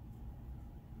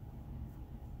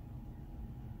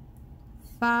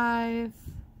 5,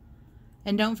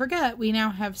 and don't forget we now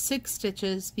have 6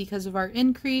 stitches because of our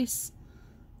increase,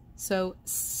 so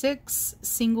 6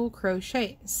 single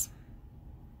crochets.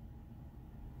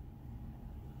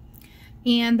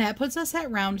 And that puts us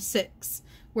at round 6,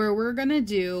 where we're going to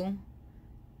do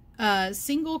a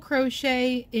single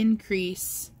crochet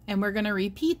increase, and we're going to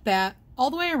repeat that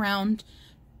all the way around,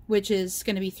 which is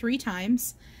going to be 3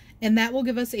 times, and that will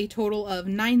give us a total of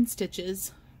 9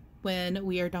 stitches when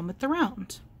we are done with the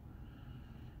round.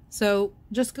 So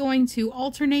just going to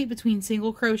alternate between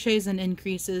single crochets and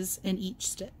increases in each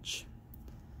stitch.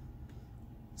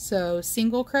 So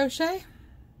single crochet,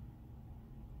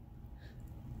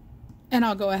 and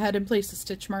I'll go ahead and place a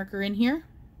stitch marker in here.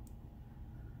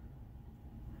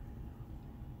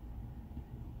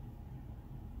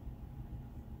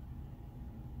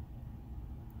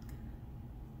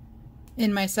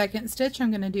 In my second stitch,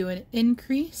 I'm going to do an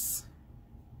increase.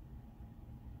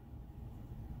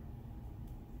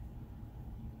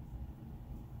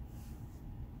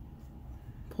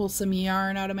 Pull some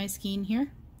yarn out of my skein here.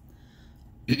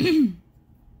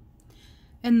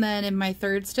 And then in my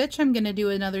third stitch, I'm going to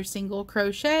do another single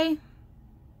crochet.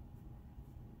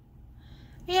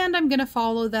 And I'm going to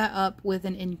follow that up with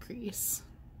an increase.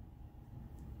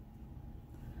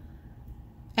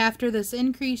 After this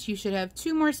increase, you should have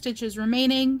 2 more stitches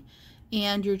remaining,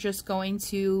 and you're just going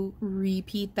to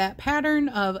repeat that pattern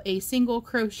of a single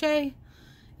crochet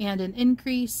and an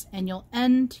increase, and you'll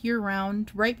end your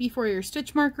round right before your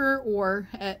stitch marker, or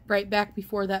right back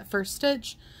before that first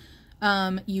stitch.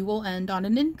 You will end on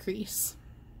an increase.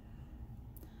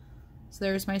 So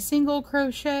there's my single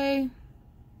crochet,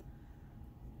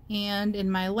 and in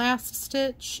my last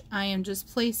stitch I am just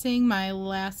placing my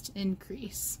last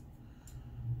increase.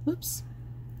 Oops.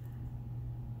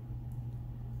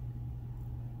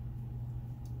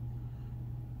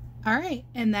 Alright,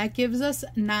 and that gives us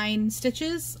 9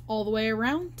 stitches all the way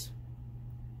around.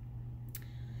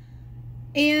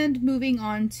 And moving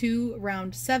on to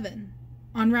round 7.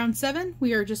 On round 7,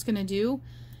 we are just going to do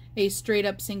a straight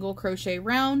up single crochet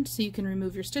round, so you can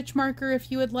remove your stitch marker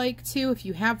if you would like to, if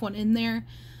you have one in there,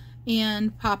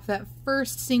 and pop that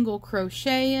first single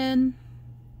crochet in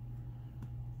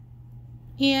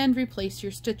and replace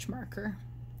your stitch marker.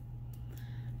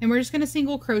 And we're just going to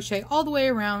single crochet all the way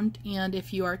around, and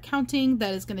if you are counting,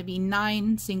 that is going to be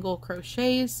 9 single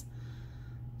crochets.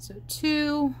 So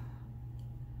 2,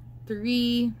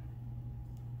 3,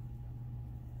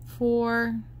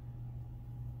 4,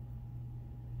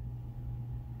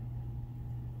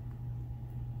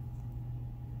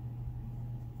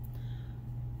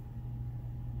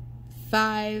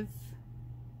 5,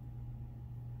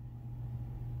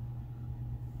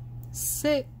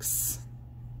 6,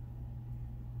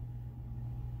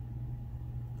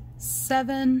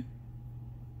 7,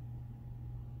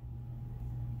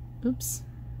 oops,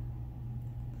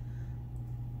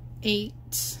 8,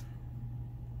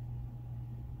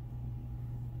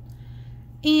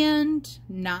 and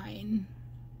 9.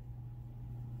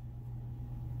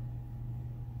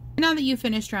 Now that you've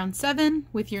finished round 7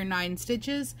 with your 9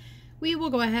 stitches, we will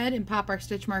go ahead and pop our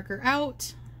stitch marker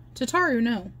out. Tataru,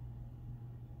 no.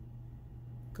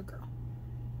 Good girl.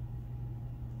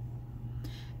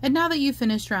 And now that you've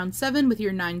finished round 7 with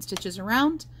your 9 stitches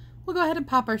around, we'll go ahead and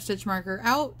pop our stitch marker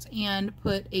out and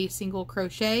put a single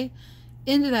crochet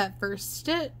into that first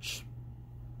stitch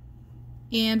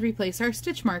and replace our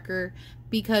stitch marker,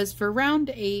 because for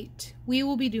round 8 we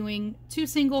will be doing 2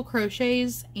 single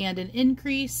crochets and an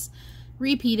increase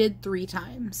repeated 3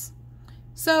 times.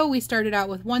 So we started out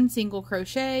with 1 single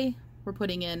crochet, we're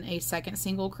putting in a second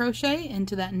single crochet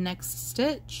into that next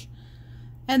stitch,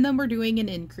 and then we're doing an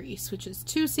increase, which is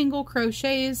 2 single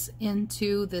crochets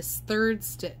into this third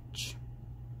stitch.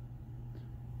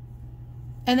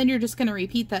 And then you're just going to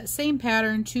repeat that same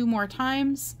pattern 2 more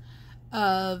times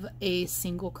of a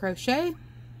single crochet,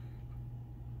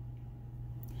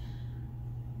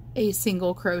 a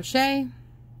single crochet,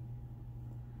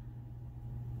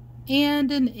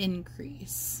 and an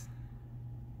increase.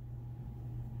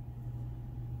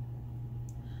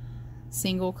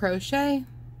 Single crochet,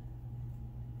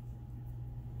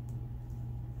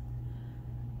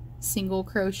 single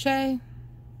crochet,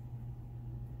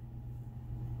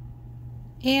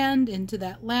 and into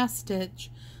that last stitch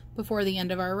before the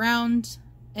end of our round,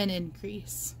 an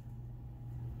increase.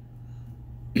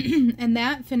 And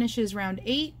that finishes round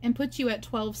 8 and puts you at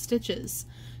 12 stitches.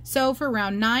 So for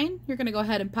round 9, you're going to go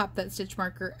ahead and pop that stitch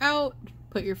marker out,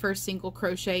 put your first single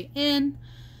crochet in,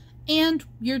 and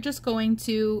you're just going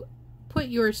to put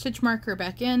your stitch marker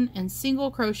back in and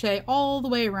single crochet all the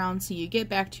way around so you get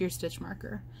back to your stitch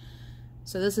marker.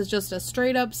 So this is just a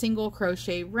straight up single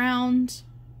crochet round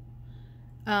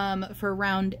for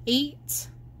round 8,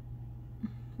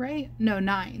 right? No,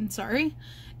 9, sorry.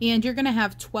 And you're going to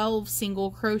have 12 single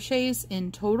crochets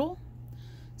in total.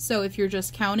 So if you're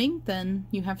just counting, then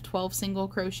you have 12 single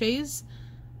crochets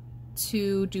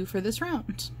to do for this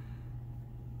round.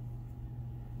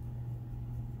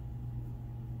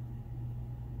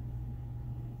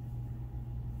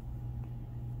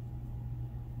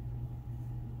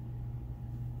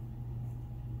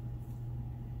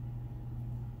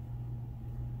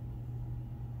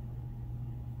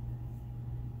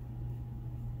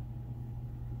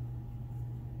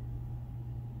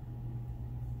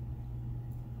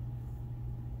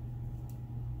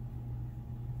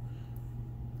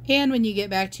 And when you get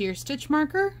back to your stitch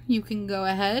marker, you can go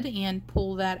ahead and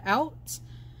pull that out.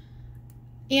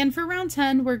 And for round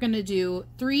 10, we're going to do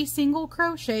 3 single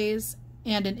crochets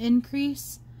and an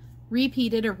increase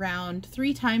repeated around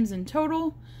 3 times in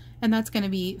total, and that's going to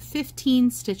be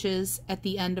 15 stitches at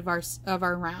the end of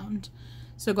our round.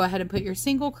 So go ahead and put your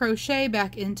single crochet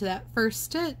back into that first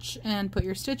stitch and put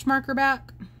your stitch marker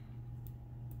back.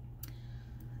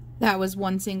 That was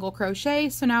 1 single crochet,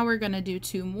 so now we're going to do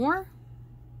 2 more.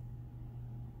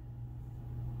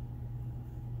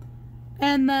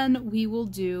 And then we will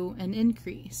do an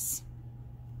increase.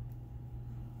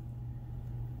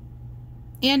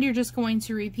 And you're just going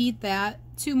to repeat that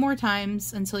 2 more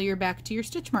times until you're back to your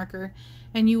stitch marker,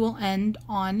 and you will end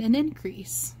on an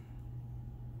increase.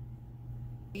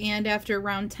 And after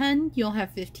round 10, you'll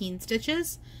have 15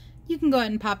 stitches. You can go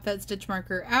ahead and pop that stitch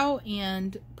marker out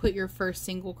and put your first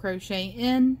single crochet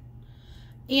in.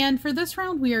 And for this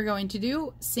round, we are going to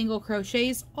do single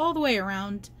crochets all the way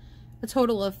around, a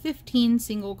total of 15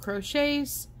 single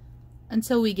crochets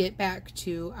until we get back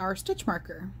to our stitch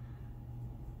marker.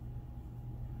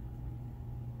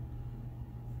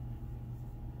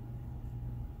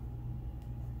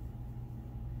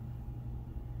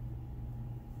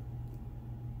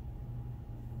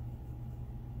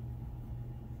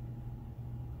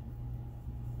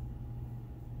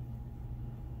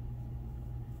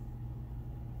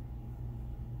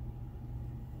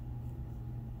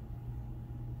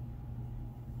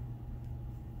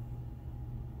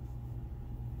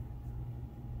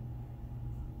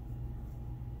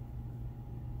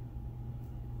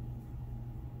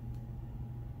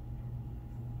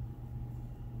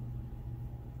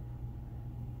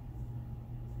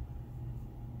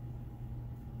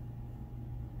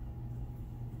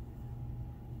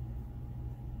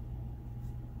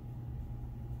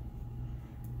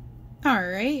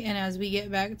 Alright, and as we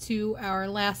get back to our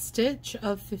last stitch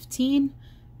of 15,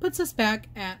 puts us back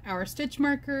at our stitch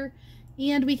marker,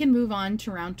 and we can move on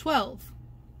to round 12.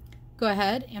 Go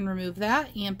ahead and remove that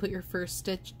and put your first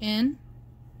stitch in.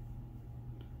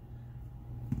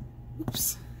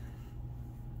 Oops.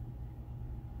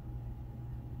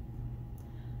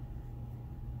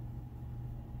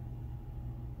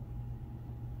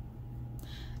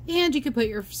 And you can put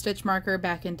your stitch marker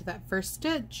back into that first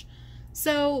stitch.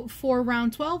 So for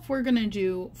round 12, we're going to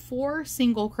do 4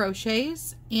 single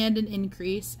crochets and an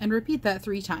increase, and repeat that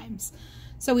 3 times.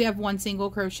 So we have 1 single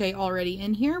crochet already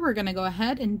in here. We're going to go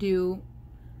ahead and do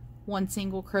 1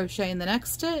 single crochet in the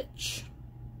next stitch,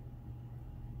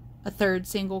 a 3rd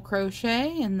single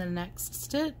crochet in the next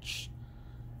stitch,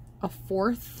 a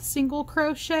 4th single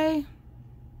crochet,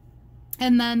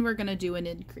 and then we're going to do an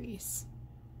increase.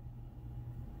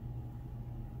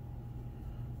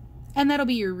 And that'll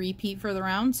be your repeat for the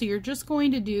round. So you're just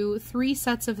going to do 3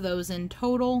 sets of those in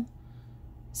total.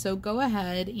 So go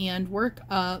ahead and work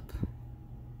up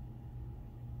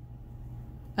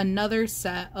another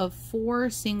set of 4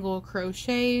 single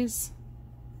crochets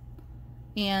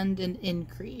and an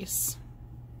increase.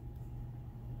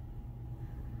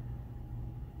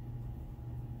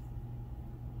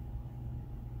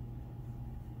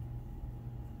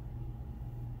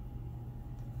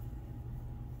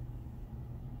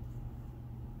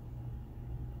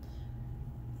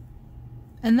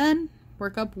 And then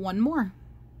work up 1 more.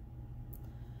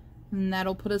 And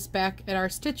that'll put us back at our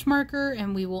stitch marker,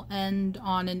 and we will end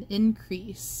on an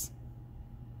increase.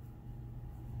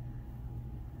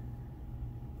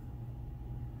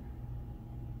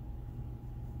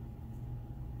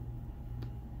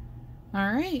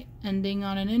 Alright, ending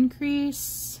on an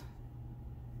increase.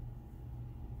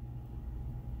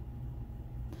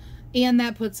 And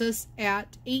that puts us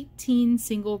at 18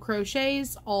 single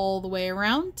crochets all the way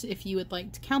around. If you would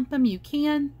like to count them, you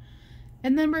can.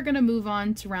 And then we're going to move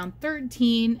on to round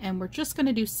 13, and we're just going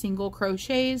to do single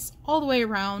crochets all the way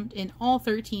around in all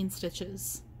 13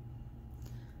 stitches.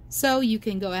 So you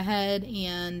can go ahead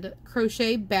and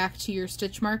crochet back to your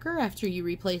stitch marker after you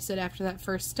replace it after that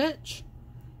first stitch.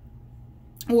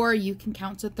 Or you can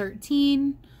count to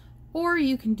 13, or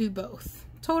you can do both.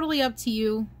 Totally up to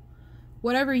you.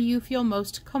 Whatever you feel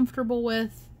most comfortable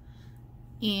with,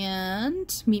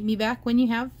 and meet me back when you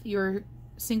have your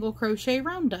single crochet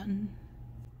round done.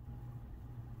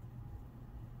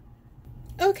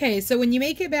 Okay, so when you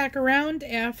make it back around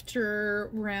after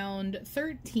round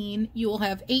 13, you will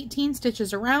have 18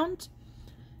 stitches around.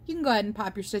 You can go ahead and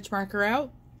pop your stitch marker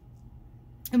out,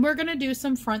 and we're going to do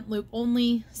some front loop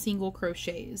only single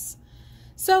crochets.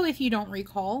 So if you don't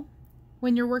recall,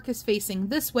 when your work is facing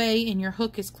this way and your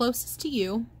hook is closest to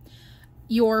you,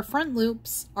 your front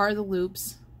loops are the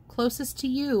loops closest to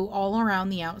you all around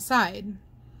the outside,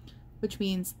 which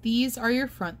means these are your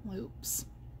front loops.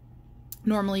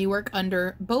 Normally you work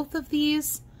under both of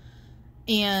these,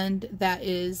 and that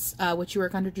is what you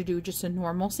work under to do just a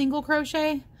normal single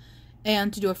crochet.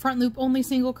 And to do a front loop only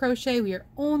single crochet, we are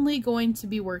only going to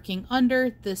be working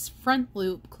under this front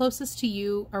loop closest to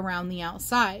you around the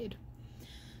outside.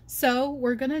 So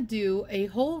we're going to do a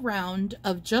whole round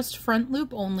of just front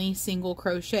loop only single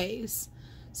crochets.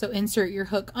 So insert your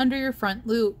hook under your front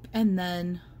loop and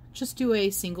then just do a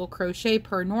single crochet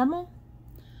per normal,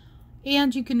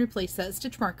 and you can replace that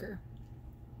stitch marker.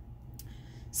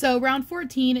 So round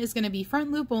 14 is going to be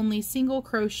front loop only single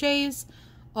crochets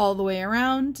all the way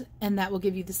around, and that will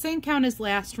give you the same count as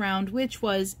last round, which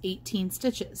was 18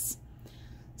 stitches.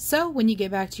 So when you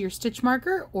get back to your stitch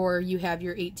marker, or you have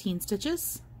your 18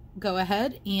 stitches, go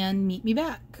ahead and meet me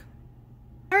back.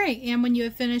 Alright, and when you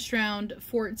have finished round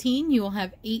 14, you will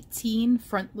have 18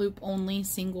 front loop only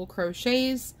single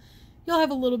crochets. You'll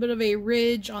have a little bit of a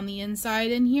ridge on the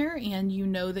inside in here, and you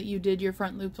know that you did your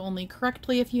front loops only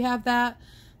correctly if you have that.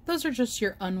 Those are just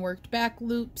your unworked back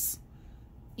loops.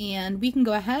 And we can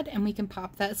go ahead and we can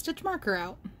pop that stitch marker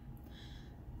out.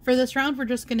 For this round, we're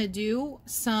just going to do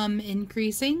some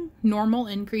increasing, normal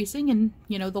increasing, and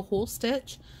the whole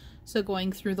stitch. So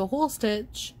going through the whole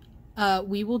stitch,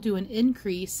 we will do an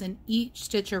increase in each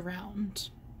stitch around.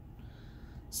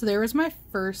 So there was my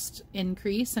first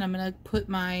increase, and I'm going to put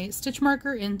my stitch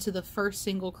marker into the first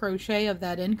single crochet of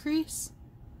that increase.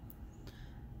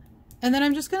 And then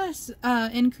I'm just going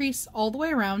to increase all the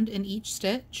way around in each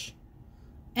stitch,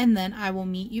 and then I will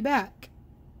meet you back.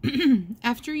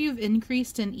 After you've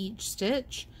increased in each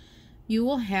stitch, you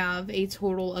will have a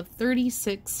total of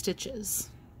 36 stitches.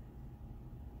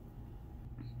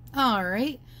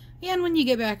 Alright, and when you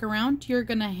get back around, you're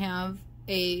going to have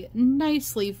a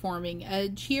nicely forming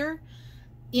edge here,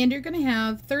 and you're going to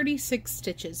have 36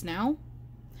 stitches now.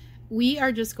 We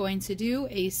are just going to do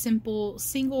a simple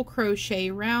single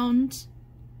crochet round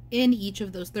in each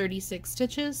of those 36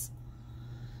 stitches.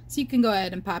 So you can go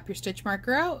ahead and pop your stitch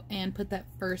marker out and put that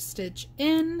first stitch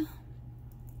in,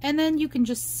 and then you can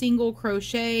just single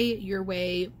crochet your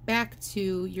way back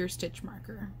to your stitch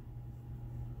marker.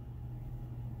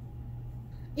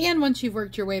 And once you've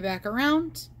worked your way back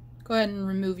around, go ahead and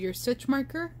remove your stitch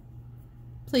marker,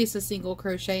 place a single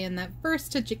crochet in that first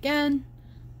stitch again,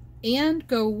 and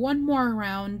go one more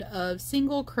round of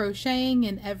single crocheting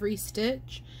in every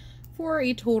stitch for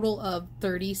a total of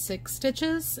 36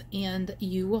 stitches, and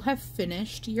you will have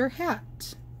finished your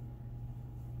hat.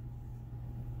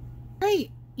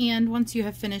 Great, and once you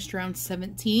have finished round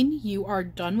 17, you are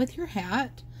done with your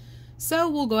hat. So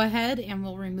we'll go ahead and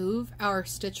we'll remove our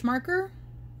stitch marker.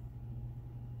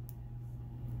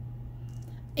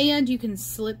 And you can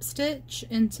slip stitch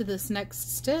into this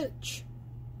next stitch.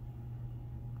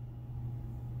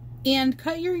 And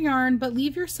cut your yarn, but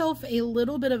leave yourself a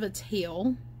little bit of a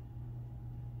tail.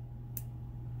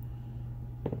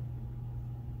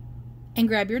 And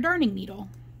grab your darning needle.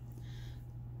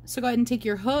 So go ahead and take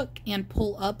your hook and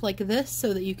pull up like this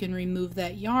so that you can remove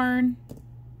that yarn.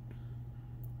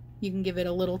 You can give it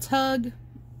a little tug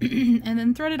and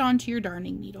then thread it onto your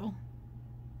darning needle.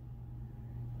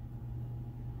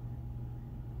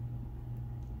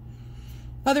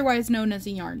 Otherwise known as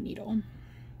a yarn needle.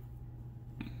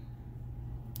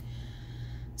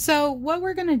 So what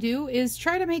we're going to do is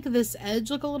try to make this edge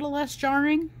look a little less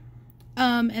jarring.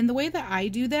 And the way that I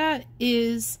do that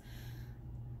is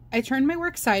I turn my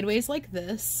work sideways like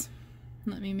this.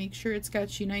 Let me make sure it's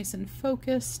got you nice and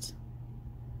focused.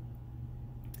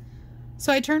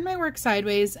 So I turn my work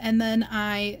sideways, and then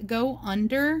I go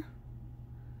under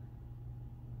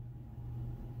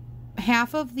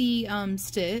half of the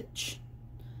stitch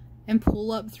and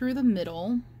pull up through the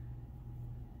middle.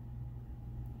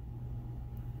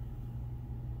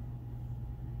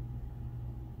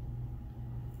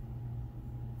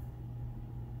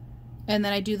 And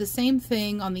then I do the same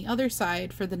thing on the other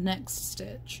side for the next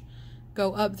stitch.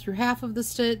 Go up through half of the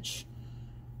stitch,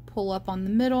 pull up on the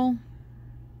middle,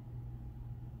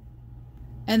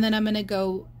 and then I'm going to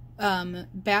go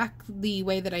back the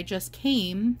way that I just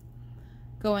came,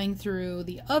 going through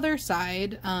the other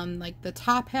side, like the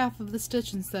top half of the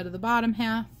stitch instead of the bottom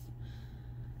half.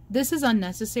 This is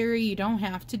unnecessary. You don't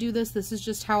have to do this. This is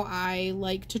just how I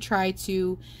like to try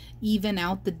to even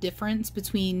out the difference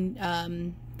between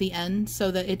the end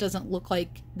so that it doesn't look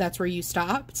like that's where you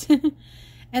stopped.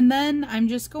 And then I'm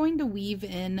just going to weave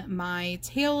in my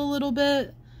tail a little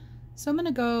bit. So I'm going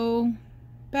to go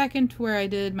back into where I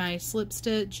did my slip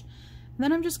stitch. And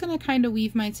then I'm just going to kind of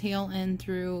weave my tail in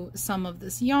through some of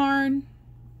this yarn.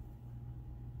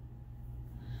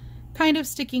 Kind of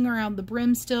sticking around the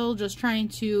brim still, just trying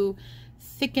to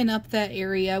thicken up that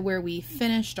area where we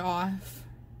finished off.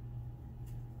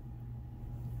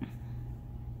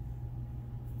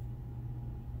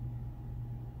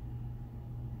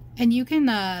 And you can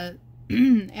add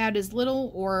as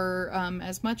little or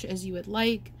as much as you would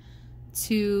like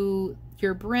to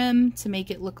your brim to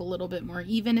make it look a little bit more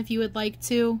even if you would like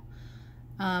to.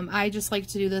 I just like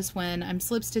to do this when I'm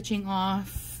slip stitching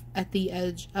off at the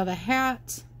edge of a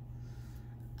hat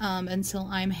until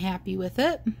I'm happy with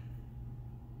it.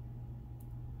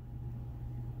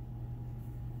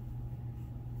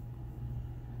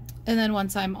 And then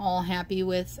once I'm all happy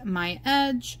with my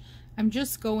edge, I'm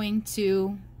just going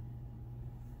to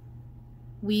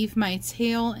weave my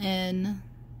tail in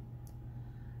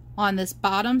on this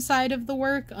bottom side of the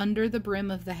work under the brim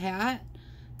of the hat.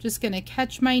 Just going to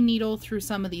catch my needle through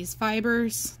some of these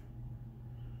fibers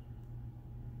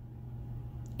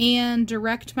and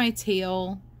direct my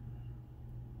tail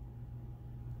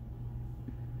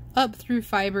up through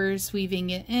fibers, weaving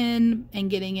it in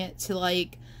and getting it to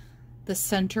like the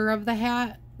center of the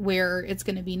hat where it's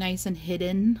going to be nice and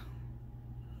hidden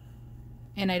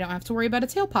and I don't have to worry about a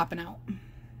tail popping out.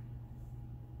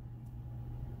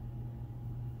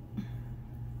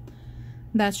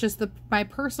 That's just my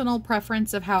personal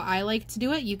preference of how I like to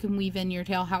do it. You can weave in your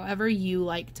tail however you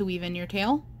like to weave in your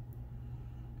tail,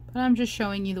 but I'm just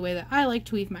showing you the way that I like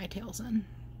to weave my tails in.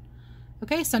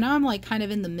 Okay, so now I'm like kind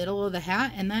of in the middle of the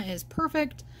hat, and that is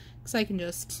perfect because I can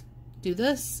just do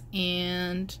this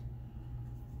and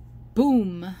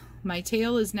boom, my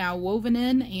tail is now woven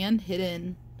in and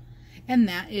hidden. And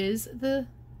that is the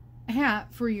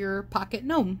hat for your pocket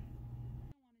gnome.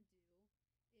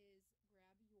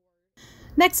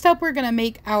 Next up, we're going to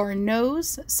make our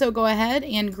nose. So go ahead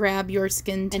and grab your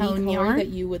skin tone yarn that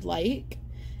you would like.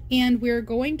 And we're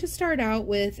going to start out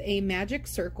with a magic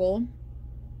circle.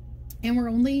 And we're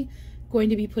only going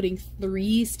to be putting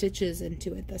 3 stitches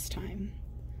into it this time.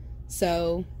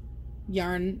 So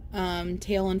yarn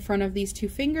tail in front of these 2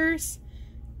 fingers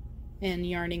and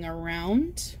yarning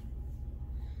around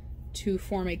to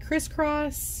form a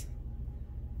crisscross.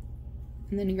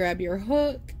 And then grab your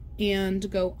hook and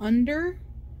go under,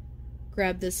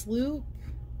 grab this loop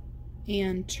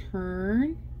and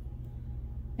turn,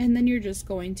 and then you're just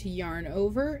going to yarn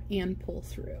over and pull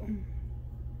through.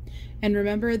 And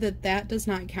remember that that does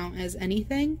not count as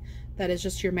anything. That is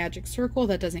just your magic circle.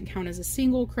 That doesn't count as a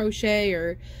single crochet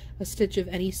or a stitch of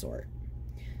any sort.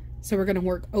 So we're going to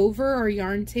work over our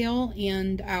yarn tail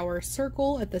and our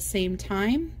circle at the same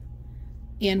time,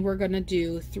 and we're going to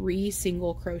do 3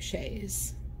 single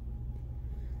crochets.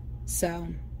 So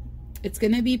it's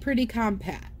going to be pretty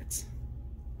compact.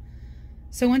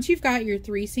 So once you've got your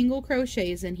 3 single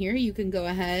crochets in here, you can go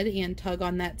ahead and tug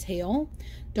on that tail.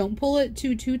 Don't pull it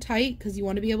too tight because you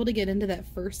want to be able to get into that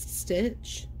first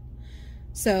stitch.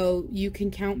 So you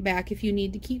can count back if you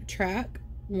need to keep track.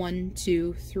 1,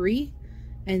 2, 3,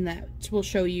 and that will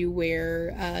show you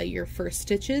where your first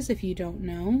stitch is if you don't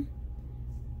know.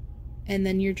 And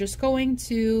then you're just going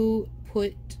to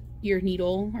put your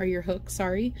needle, or your hook,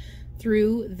 sorry,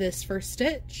 through this first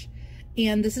stitch,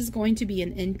 and this is going to be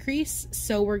an increase,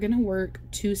 so we're going to work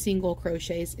 2 single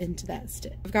crochets into that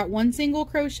stitch. I've got 1 single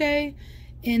crochet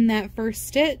in that first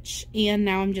stitch, and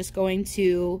now I'm just going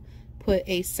to put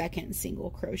a 2nd single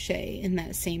crochet in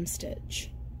that same stitch.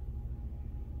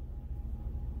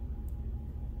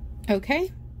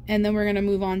 Okay, and then we're going to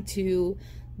move on to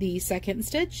the 2nd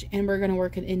stitch, and we're going to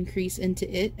work an increase into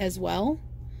it as well.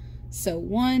 So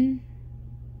 1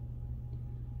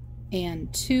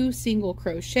 and 2 single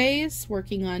crochets,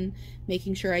 working on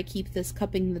making sure I keep this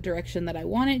cupping the direction that I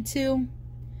want it to.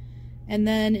 And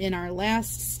then in our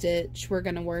last stitch, we're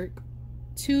going to work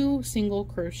 2 single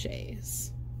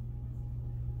crochets.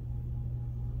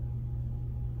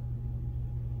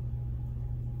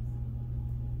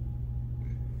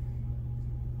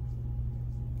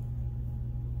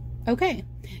 Okay,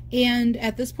 and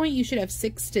at this point you should have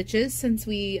 6 stitches since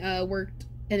we worked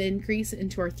an increase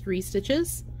into our 3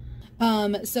 stitches.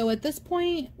 So at this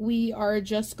point we are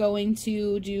just going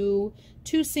to do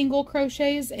 2 single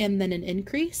crochets and then an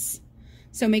increase.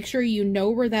 So make sure you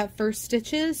know where that first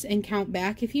stitch is and count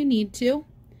back if you need to.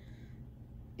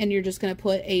 And you're just going to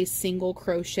put a single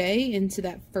crochet into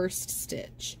that first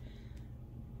stitch.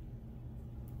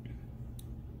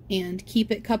 And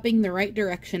keep it cupping the right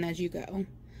direction as you go.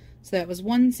 So that was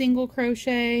 1 single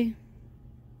crochet,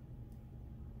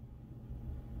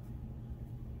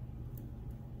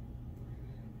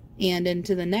 and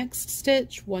into the next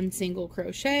stitch 1 single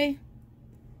crochet,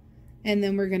 and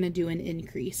then we're going to do an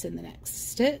increase in the next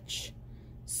stitch.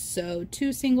 So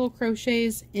 2 single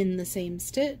crochets in the same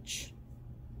stitch,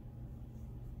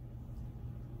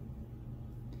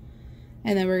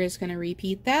 and then we're just going to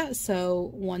repeat that.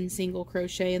 So 1 single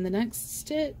crochet in the next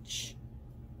stitch,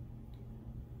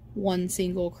 1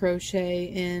 single crochet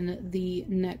in the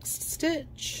next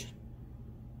stitch,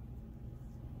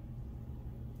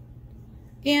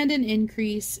 and an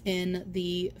increase in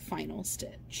the final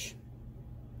stitch.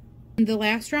 And the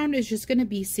last round is just going to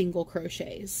be single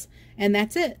crochets, and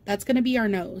that's it. That's going to be our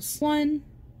nose. 1,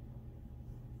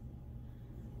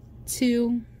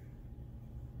 2,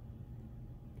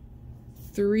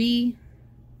 3,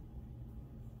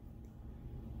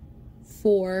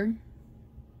 4,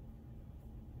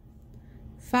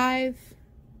 5,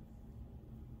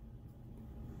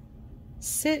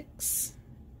 6,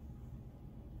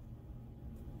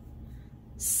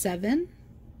 7,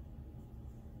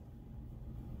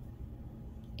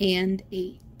 and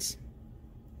 8.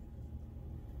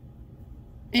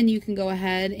 And you can go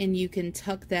ahead and you can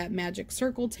tuck that magic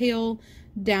circle tail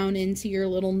down into your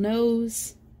little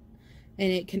nose,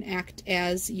 and it can act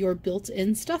as your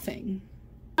built-in stuffing.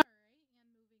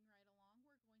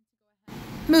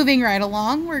 Moving right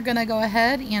along, we're going to go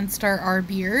ahead and start our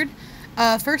beard.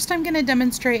 First, I'm going to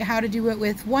demonstrate how to do it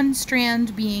with one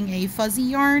strand being a fuzzy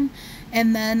yarn,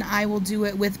 and then I will do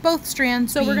it with both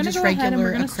strands. So we're going to go ahead and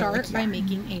we're going to start by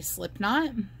making a slip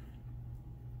knot.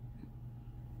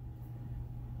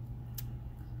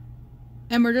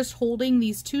 And we're just holding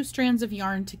these 2 strands of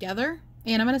yarn together,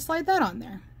 and I'm going to slide that on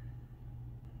there.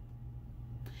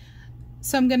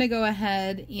 So I'm going to go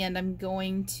ahead and I'm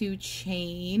going to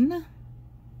chain.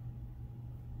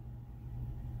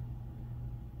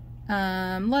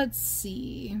 Let's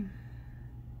see.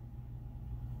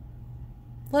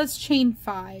 Let's chain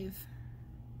 5.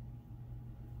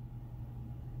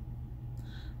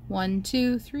 1,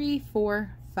 2, 3,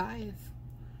 4, 5.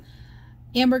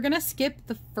 And we're going to skip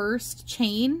the first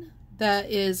chain that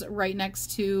is right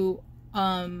next to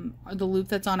the loop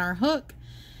that's on our hook.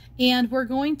 And we're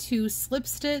going to slip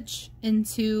stitch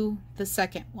into the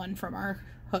second one from our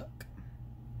hook.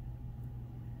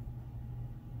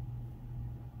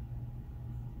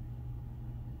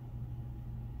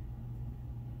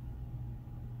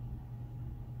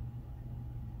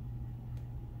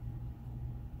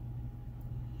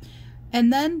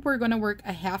 And then we're going to work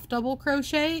a half double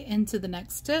crochet into the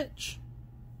next stitch.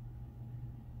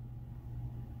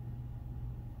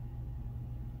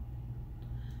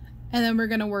 And then we're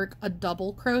going to work a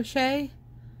double crochet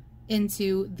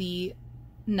into the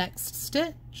next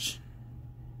stitch.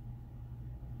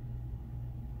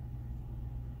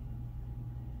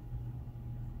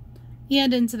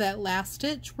 And into that last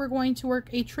stitch, we're going to work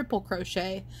a triple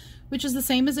crochet, which is the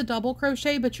same as a double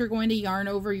crochet, but you're going to yarn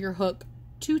over your hook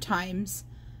 2 times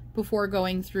before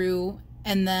going through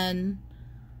and then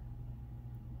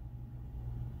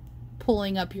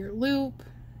pulling up your loop.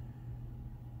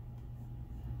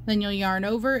 Then you'll yarn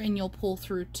over and you'll pull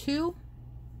through 2,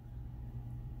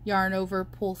 yarn over,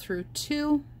 pull through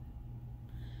 2,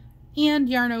 and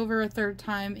yarn over a 3rd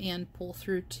time and pull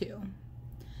through 2.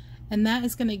 And that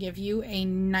is going to give you a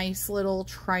nice little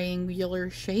triangular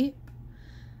shape.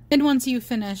 And once you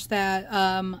finish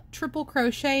that triple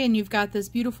crochet and you've got this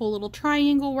beautiful little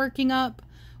triangle working up,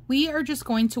 we are just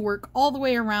going to work all the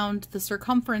way around the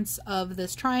circumference of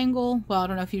this triangle. Well, I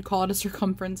don't know if you'd call it a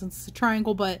circumference since it's a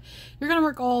triangle, but you're going to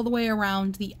work all the way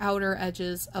around the outer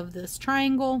edges of this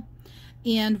triangle.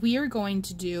 And we are going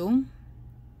to do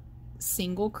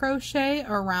single crochet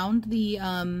around the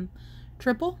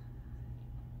triple,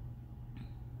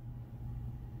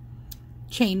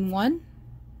 chain 1,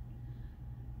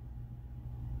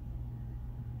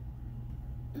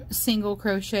 single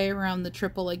crochet around the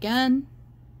triple again,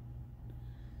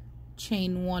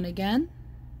 chain 1 again,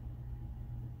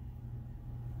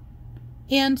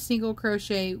 and single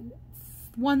crochet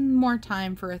 1 more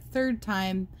time for a 3rd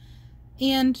time,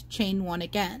 and chain 1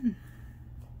 again.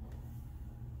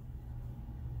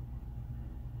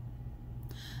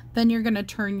 Then you're going to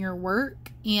turn your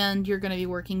work and you're going to be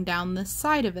working down this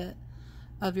side of it,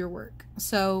 of your work.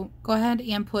 So go ahead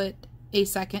and put a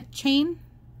 2nd chain,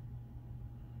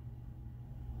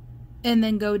 and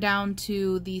then go down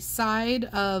to the side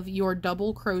of your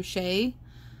double crochet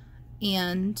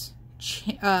and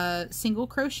single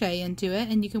crochet into it,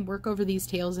 and you can work over these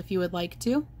tails if you would like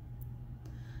to.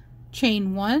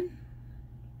 Chain 1,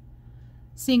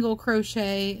 single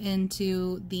crochet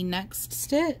into the next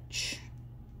stitch,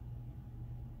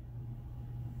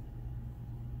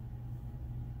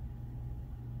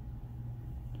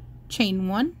 chain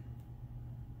 1,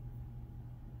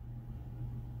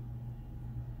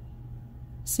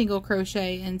 single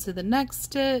crochet into the next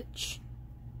stitch,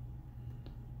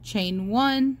 chain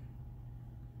 1,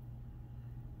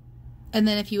 and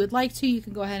then if you would like to, you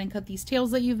can go ahead and cut these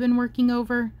tails that you've been working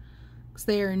over because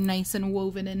they are nice and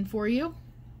woven in for you.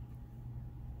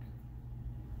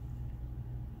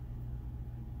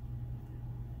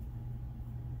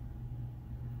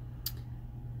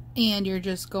 And you're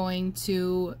just going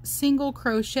to single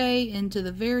crochet into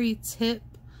the very tip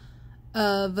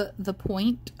of the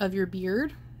point of your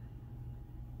beard,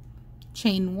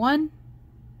 chain 1,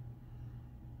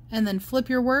 and then flip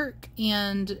your work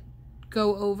and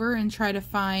go over and try to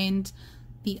find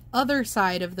the other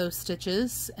side of those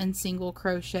stitches and single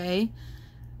crochet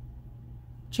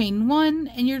chain 1,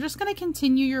 and you're just going to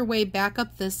continue your way back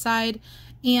up this side.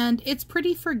 And it's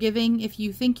pretty forgiving if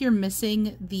you think you're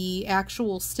missing the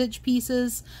actual stitch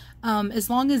pieces. As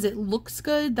long as it looks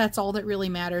good, that's all that really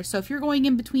matters. So if you're going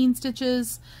in between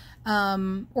stitches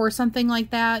or something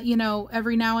like that, you know,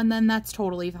 every now and then, that's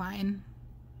totally fine.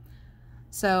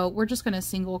 So we're just going to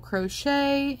single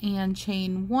crochet and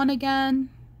chain 1 again.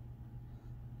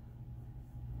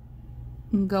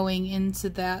 And going into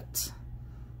that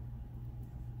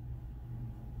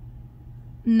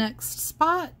next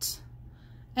spot.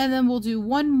 And then we'll do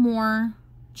one more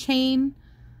chain,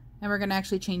 and we're going to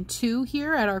actually chain 2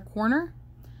 here at our corner,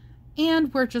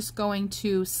 and we're just going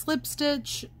to slip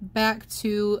stitch back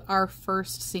to our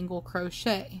first single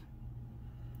crochet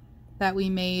that we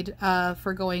made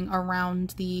for going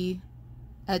around the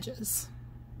edges.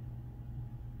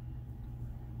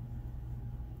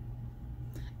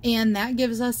 And that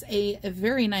gives us a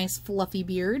very nice fluffy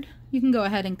beard. You can go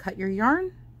ahead and cut your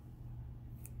yarn.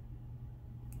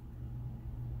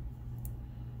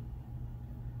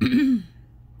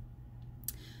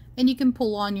 And you can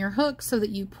pull on your hook so that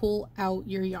you pull out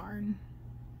your yarn.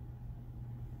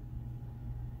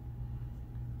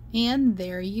 And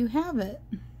there you have it.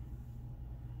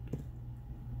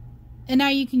 And now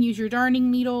you can use your darning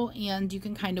needle and you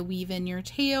can kind of weave in your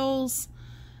tails,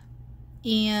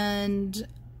 and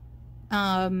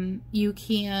you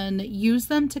can use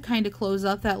them to kind of close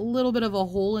up that little bit of a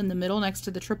hole in the middle next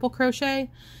to the triple crochet,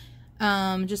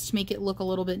 just to make it look a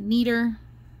little bit neater.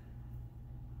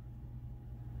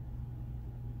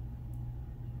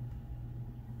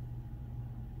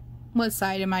 What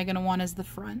side am I going to want as the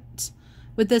front?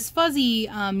 With this fuzzy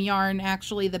yarn,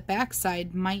 actually the back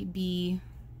side might be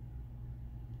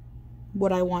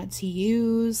what I want to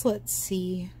use. Let's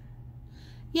see.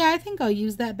 Yeah, I think I'll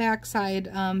use that back side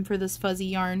for this fuzzy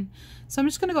yarn. So I'm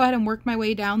just going to go ahead and work my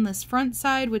way down this front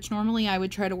side, which normally I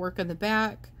would try to work on the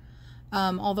back.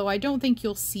 Although I don't think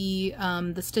you'll see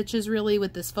the stitches really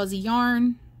with this fuzzy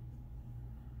yarn.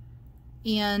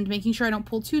 And making sure I don't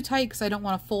pull too tight because I don't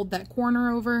want to fold that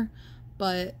corner over,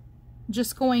 but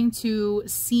just going to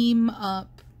seam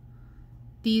up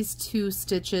these 2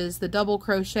 stitches, the double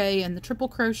crochet and the triple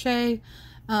crochet,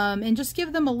 and just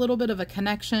give them a little bit of a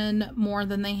connection more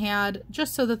than they had,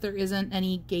 just so that there isn't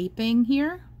any gaping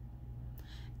here.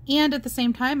 And at the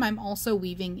same time, I'm also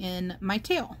weaving in my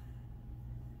tail.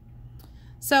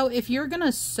 So if you're going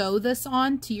to sew this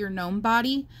on to your gnome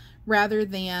body, rather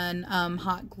than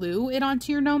hot glue it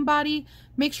onto your gnome body,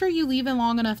 make sure you leave a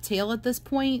long enough tail at this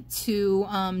point to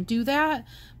do that.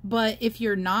 But if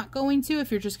you're not going to,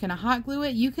 if you're just going to hot glue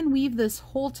it, you can weave this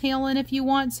whole tail in if you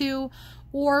want to,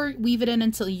 or weave it in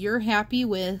until you're happy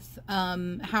with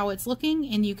how it's looking,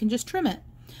 and you can just trim it.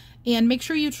 And make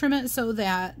sure you trim it so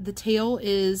that the tail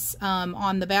is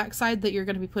on the back side that you're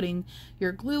going to be putting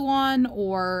your glue on,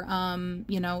 or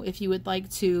you know, if you would like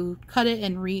to cut it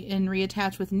and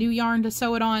reattach with new yarn to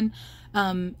sew it on.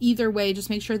 Either way,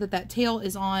 just make sure that that tail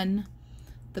is on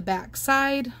the back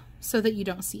side so that you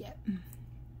don't see it.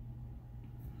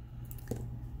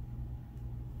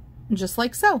 Just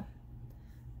like so.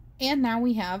 And now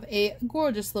we have a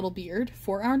gorgeous little beard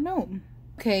for our gnome.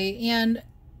 Okay, and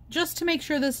just to make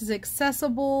sure this is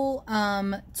accessible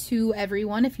to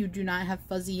everyone, if you do not have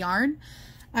fuzzy yarn,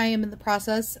 I am in the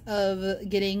process of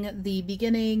getting the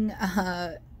beginning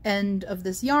end of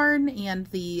this yarn and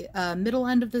the middle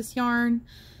end of this yarn.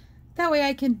 That way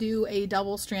I can do a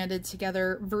double-stranded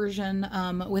together version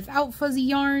without fuzzy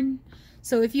yarn.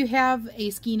 So if you have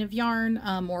a skein of yarn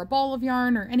or a ball of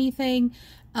yarn or anything,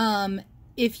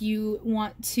 if you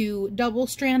want to double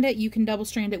strand it, you can double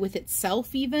strand it with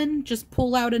itself even. Just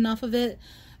pull out enough of it.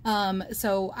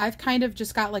 So I've kind of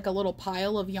just got like a little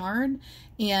pile of yarn,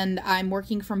 and I'm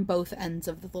working from both ends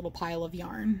of the little pile of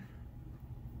yarn.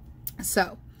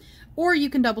 So, or you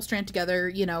can double strand together,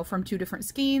 you know, from 2 different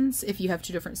skeins if you have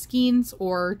 2 different skeins,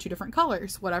 or 2 different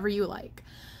colors, whatever you like.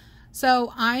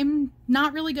 So I'm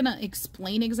not really going to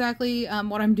explain exactly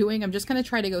what I'm doing. I'm just going to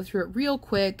try to go through it real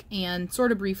quick and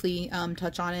sort of briefly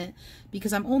touch on it,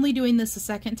 because I'm only doing this a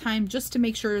second time just to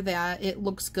make sure that it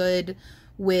looks good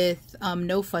with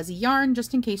no fuzzy yarn,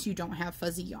 just in case you don't have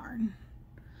fuzzy yarn.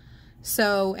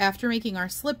 So after making our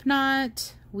slip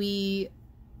knot, we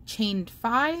chained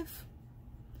 5,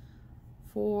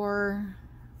 4,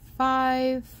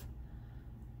 5,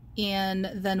 and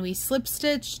then we slip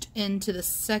stitched into the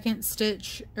second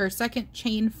stitch or second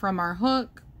chain from our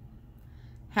hook,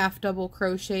 half double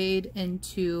crocheted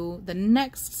into the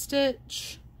next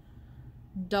stitch,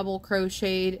 double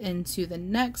crocheted into the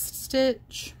next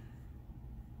stitch,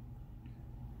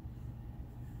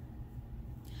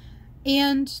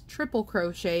 and triple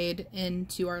crocheted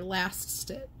into our last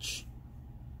stitch.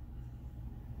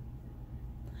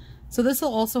 So this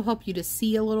will also help you to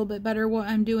see a little bit better what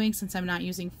I'm doing since I'm not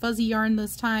using fuzzy yarn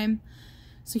this time.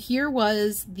 So here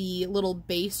was the little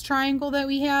base triangle that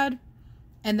we had,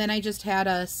 and then I just had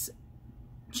us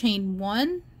chain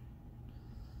 1,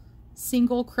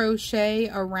 single crochet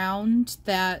around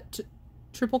that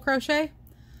triple crochet,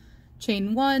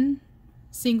 chain 1,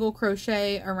 single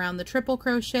crochet around the triple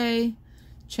crochet,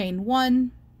 chain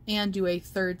 1, and do a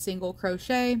third single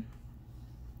crochet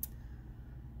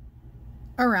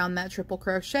around that triple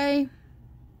crochet,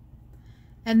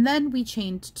 and then we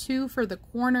chained 2 for the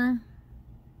corner,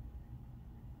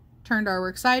 turned our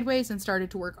work sideways and started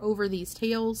to work over these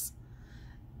tails,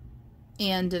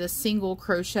 and did a single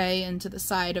crochet into the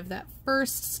side of that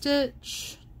first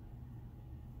stitch,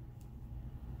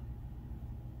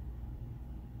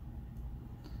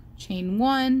 chain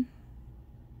 1,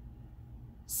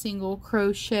 single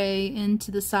crochet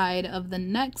into the side of the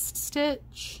next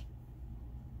stitch,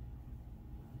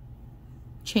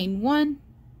 chain 1,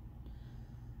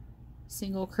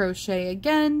 single crochet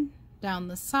again down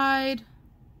the side.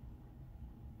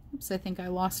 Oops, I think I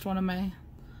lost one of my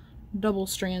double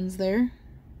strands there.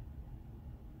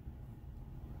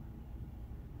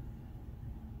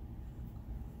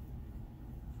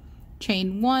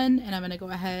 Chain 1, and I'm going to go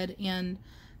ahead and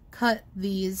cut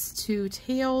these 2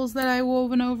 tails that I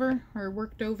woven over or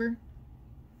worked over.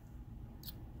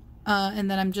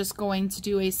 And then I'm just going to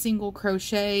do a single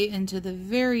crochet into the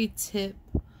very tip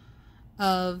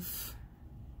of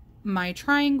my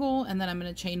triangle, and then I'm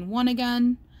going to chain 1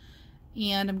 again,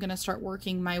 and I'm going to start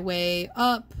working my way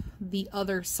up the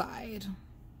other side.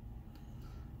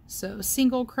 So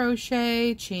single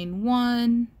crochet, chain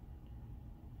 1,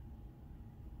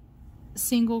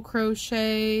 single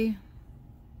crochet,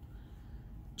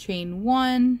 chain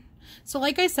 1. So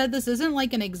like I said, this isn't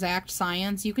like an exact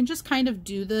science. You can just kind of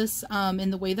do this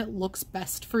in the way that looks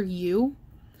best for you.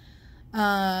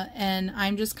 And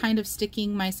I'm just kind of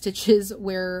sticking my stitches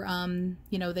where,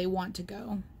 you know, they want to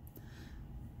go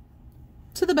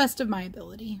to the best of my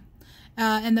ability.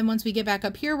 And then once we get back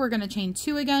up here, we're going to chain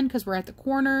 2 again because we're at the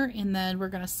corner, and then we're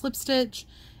going to slip stitch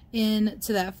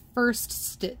into that first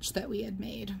stitch that we had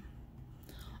made.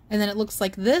 And then it looks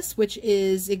like this, which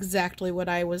is exactly what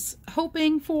I was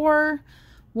hoping for.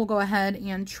 We'll go ahead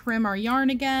and trim our yarn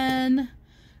again,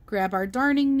 grab our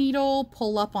darning needle,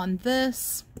 pull up on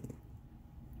this,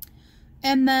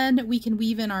 and then we can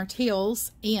weave in our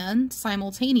tails and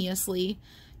simultaneously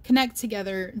connect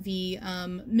together the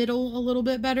middle a little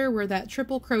bit better, where that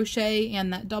triple crochet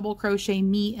and that double crochet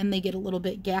meet and they get a little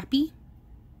bit gappy.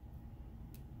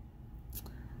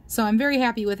 So I'm very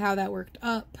happy with how that worked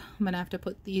up. I'm going to have to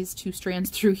put these 2 strands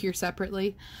through here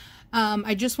separately.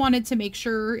 I just wanted to make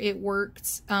sure it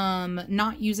worked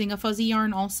not using a fuzzy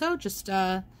yarn also, just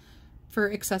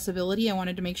for accessibility. I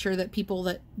wanted to make sure that people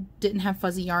that didn't have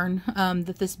fuzzy yarn,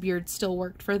 that this beard still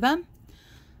worked for them.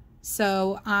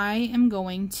 So I am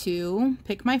going to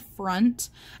pick my front.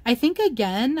 I think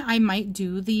again I might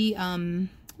do the,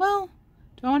 well,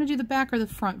 do I want to do the back or the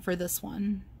front for this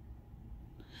one?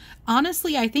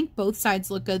 Honestly, I think both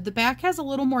sides look good. The back has a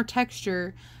little more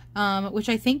texture, which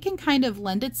I think can kind of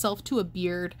lend itself to a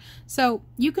beard. So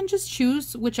you can just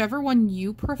choose whichever one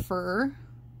you prefer.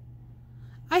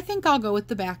 I think I'll go with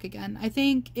the back again. I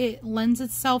think it lends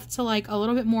itself to like a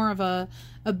little bit more of a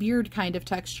beard kind of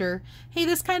texture. Hey,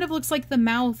 this kind of looks like the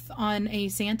mouth on a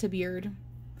Santa beard.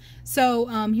 So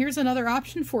here's another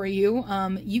option for you.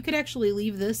 You could actually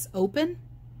leave this open,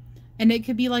 and it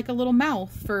could be like a little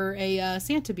mouth for a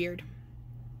Santa beard.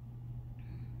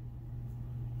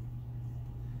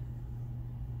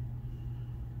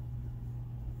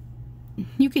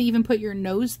 You could even put your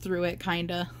nose through it,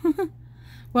 kinda.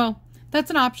 Well, that's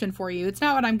an option for you. It's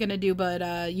not what I'm gonna do,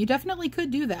 but you definitely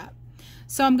could do that.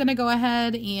 So I'm gonna go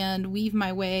ahead and weave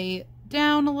my way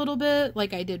down a little bit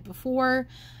like I did before.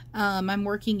 I'm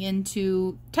working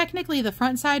into technically the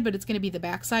front side, but it's going to be the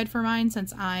back side for mine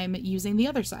since I'm using the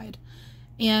other side.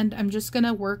 And I'm just going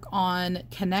to work on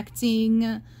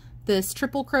connecting this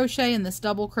triple crochet and this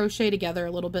double crochet together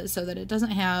a little bit so that it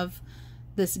doesn't have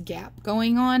this gap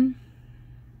going on.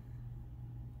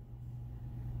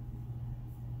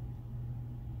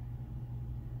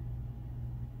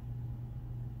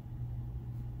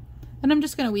 And I'm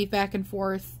just going to weave back and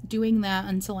forth doing that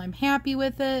until I'm happy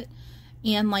with it.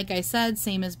 And like I said,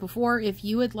 same as before, if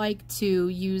you would like to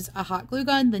use a hot glue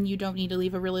gun, then you don't need to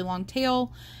leave a really long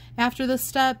tail after this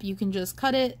step. You can just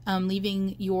cut it,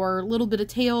 leaving your little bit of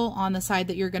tail on the side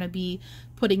that you're going to be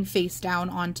putting face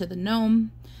down onto the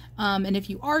gnome. And if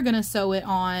you are going to sew it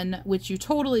on, which you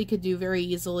totally could do very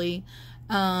easily,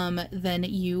 then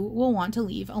you will want to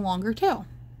leave a longer tail.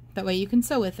 That way you can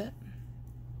sew with it.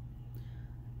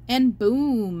 And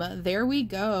boom, there we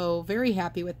go. Very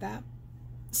happy with that.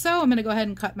 So I'm going to go ahead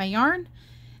and cut my yarn,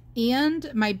 and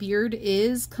my beard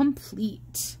is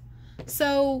complete.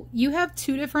 So you have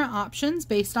two different options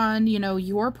based on, you know,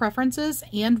 your preferences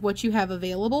and what you have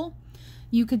available.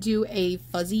 You could do a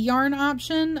fuzzy yarn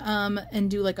option and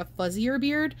do like a fuzzier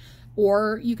beard,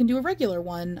 or you can do a regular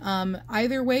one.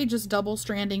 Either way, just double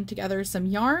stranding together some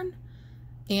yarn,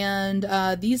 and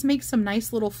these make some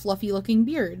nice little fluffy looking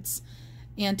beards.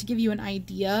 And to give you an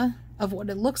idea of what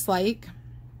it looks like,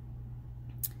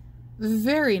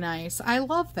 very nice. I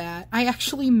love that. I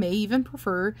actually may even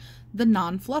prefer the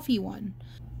non-fluffy one.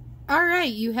 All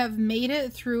right, you have made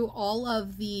it through all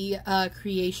of the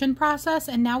creation process,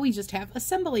 and now we just have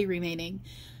assembly remaining.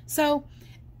 So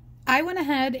I went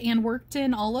ahead and worked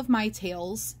in all of my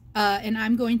tails, and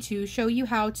I'm going to show you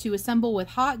how to assemble with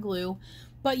hot glue,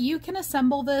 but you can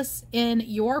assemble this in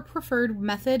your preferred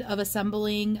method of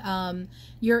assembling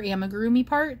your amigurumi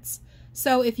parts.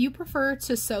 So if you prefer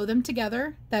to sew them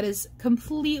together, that is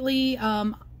completely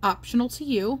optional to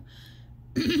you.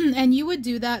 And you would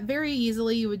do that very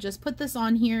easily. You would just put this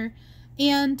on here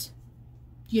and,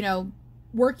 you know,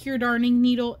 work your darning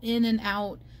needle in and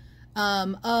out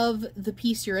of the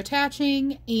piece you're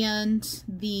attaching and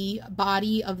the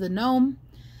body of the gnome,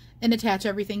 and attach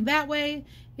everything that way.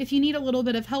 If you need a little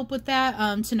bit of help with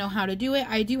that to know how to do it,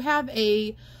 I do have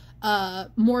a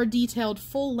more detailed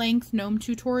full-length gnome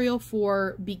tutorial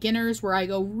for beginners where I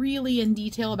go really in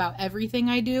detail about everything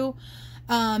I do,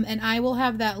 and I will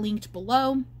have that linked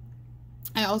below.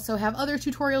 I also have other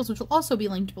tutorials which will also be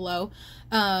linked below,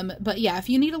 but yeah, if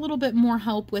you need a little bit more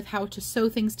help with how to sew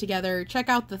things together, check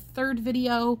out the third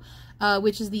video,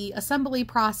 which is the assembly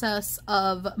process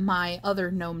of my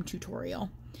other gnome tutorial.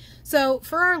 So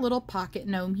for our little pocket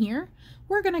gnome here,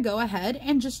 we're going to go ahead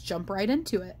and just jump right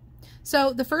into it.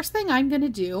 So the first thing I'm going to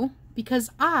do,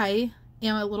 because I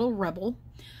am a little rebel,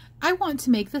 I want to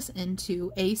make this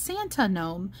into a Santa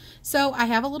gnome. So I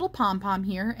have a little pom-pom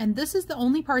here, and this is the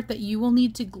only part that you will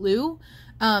need to glue.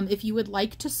 If you would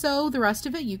like to sew the rest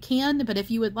of it, you can, but if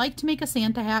you would like to make a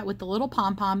Santa hat with the little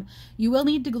pom-pom, you will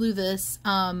need to glue this.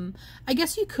 I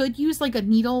guess you could use like a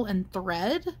needle and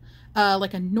thread,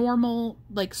 like a normal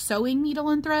like sewing needle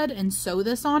and thread, and sew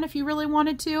this on if you really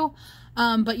wanted to.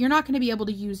 But you're not going to be able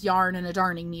to use yarn and a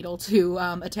darning needle to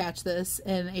attach this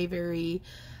in a very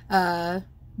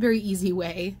easy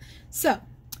way. So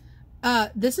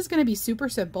this is going to be super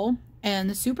simple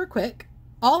and super quick.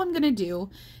 All I'm going to do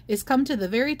is come to the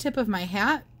very tip of my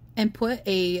hat and put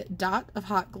a dot of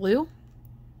hot glue.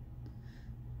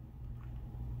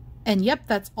 And yep,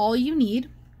 that's all you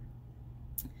need.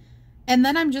 And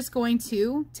then I'm just going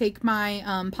to take my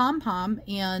pom-pom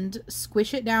and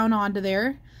squish it down onto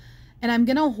there. And I'm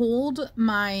going to hold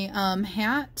my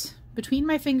hat between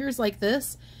my fingers like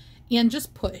this and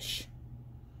just push.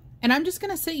 And I'm just going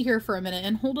to sit here for a minute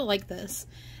and hold it like this.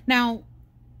 Now,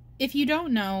 if you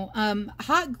don't know,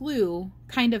 hot glue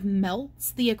kind of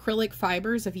melts the acrylic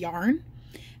fibers of yarn,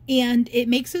 and it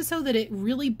makes it so that it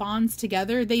really bonds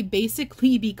together. They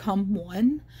basically become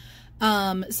one.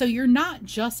 So you're not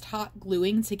just hot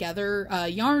gluing together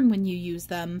yarn when you use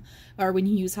them, or when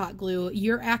you use hot glue,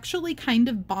 you're actually kind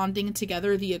of bonding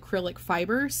together the acrylic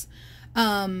fibers.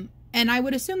 And I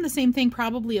would assume the same thing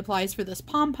probably applies for this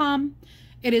pom-pom.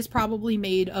 It is probably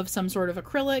made of some sort of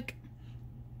acrylic.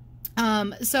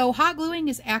 So hot gluing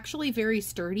is actually very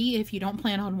sturdy. If you don't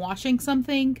plan on washing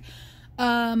something,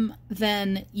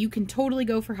 then you can totally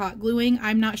go for hot gluing.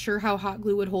 I'm not sure how hot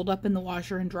glue would hold up in the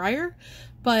washer and dryer,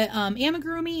 but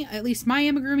amigurumi, at least my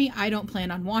amigurumi, I don't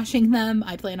plan on washing them.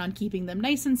 I plan on keeping them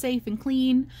nice and safe and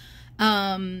clean,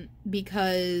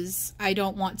 because I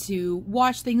don't want to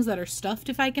wash things that are stuffed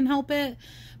if I can help it.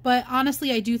 But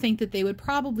honestly, I do think that they would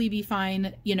probably be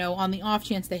fine, you know, on the off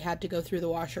chance they had to go through the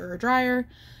washer or dryer,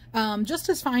 just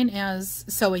as fine as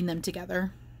sewing them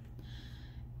together.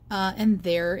 And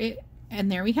there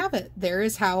we have it. There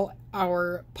is how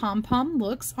our pom-pom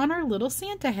looks on our little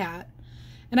Santa hat.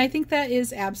 And I think that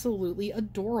is absolutely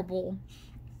adorable.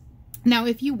 Now,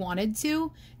 if you wanted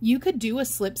to, you could do a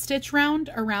slip stitch round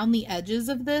around the edges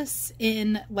of this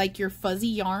in like your fuzzy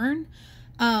yarn,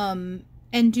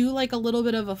 and do like a little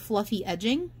bit of a fluffy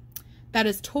edging. That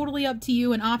is totally up to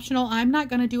you and optional. I'm not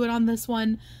going to do it on this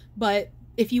one, but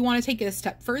if you want to take it a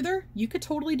step further, you could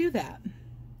totally do that.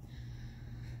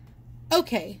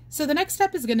 Okay, so the next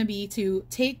step is going to be to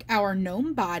take our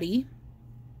gnome body,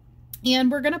 and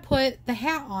we're going to put the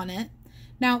hat on it.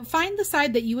 Now find the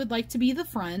side that you would like to be the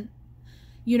front.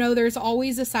 You know, there's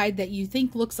always a side that you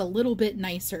think looks a little bit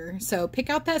nicer. So pick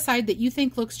out that side that you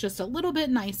think looks just a little bit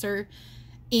nicer,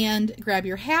 and grab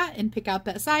your hat and pick out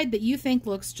that side that you think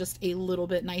looks just a little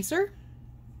bit nicer.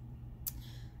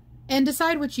 And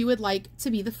decide what you would like to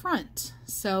be the front.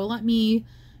 So let me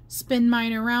spin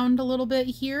mine around a little bit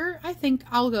here. I think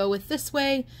I'll go with this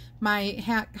way. My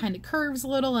hat kind of curves a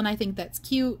little, and I think that's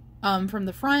cute from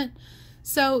the front.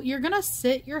 So you're gonna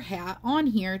sit your hat on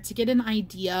here to get an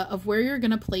idea of where you're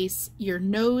gonna place your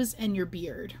nose and your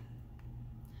beard.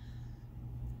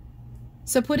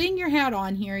 So putting your hat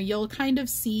on here, you'll kind of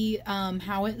see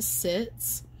how it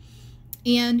sits.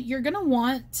 And you're gonna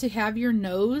want to have your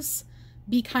nose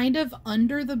be kind of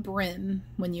under the brim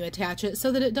when you attach it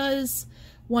so that it does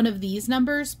one of these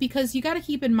numbers, because you got to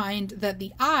keep in mind that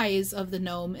the eyes of the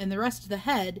gnome and the rest of the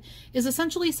head is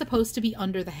essentially supposed to be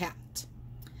under the hat.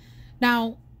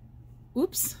 Now,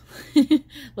 oops,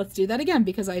 let's do that again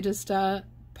because I just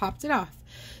popped it off.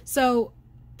 So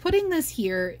putting this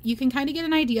here, you can kind of get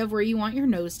an idea of where you want your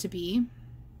nose to be.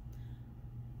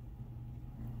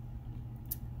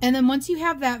 And then once you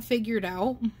have that figured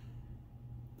out,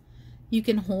 you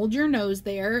can hold your nose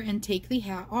there and take the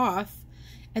hat off,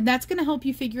 and that's going to help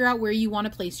you figure out where you want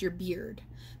to place your beard,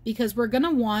 because we're going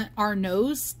to want our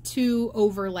nose to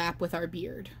overlap with our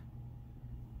beard.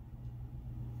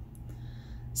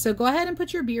 So go ahead and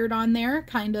put your beard on there,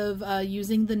 kind of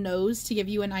using the nose to give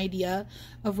you an idea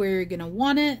of where you're going to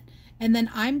want it. And then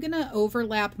I'm going to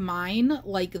overlap mine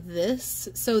like this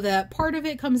so that part of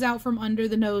it comes out from under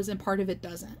the nose and part of it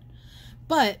doesn't.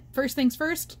 But first things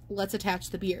first, let's attach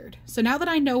the beard. So now that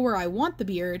I know where I want the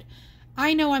beard,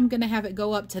 I know I'm going to have it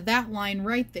go up to that line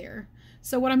right there.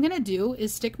 So what I'm going to do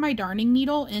is stick my darning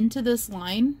needle into this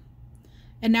line.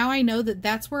 And now I know that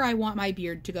that's where I want my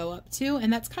beard to go up to.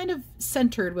 And that's kind of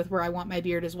centered with where I want my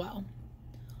beard as well.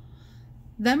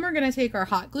 Then we're going to take our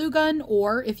hot glue gun,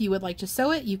 or if you would like to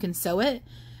sew it, you can sew it.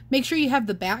 Make sure you have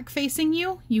the back facing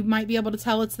you. You might be able to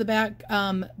tell it's the back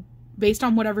based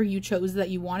on whatever you chose that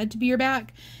you wanted to be your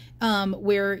back,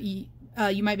 where you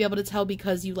might be able to tell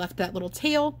because you left that little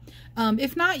tail.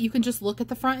 If not, you can just look at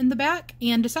the front and the back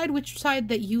and decide which side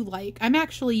that you like. I'm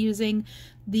actually using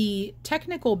the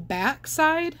technical back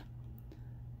side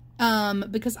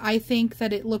because I think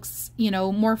that it looks, you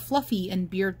know, more fluffy and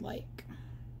beard-like.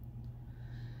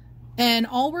 And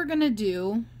all we're gonna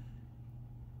do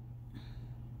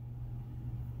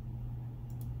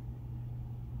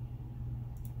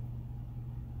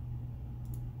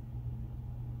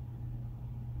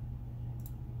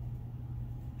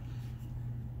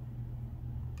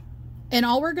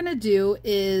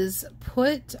is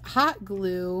put hot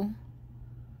glue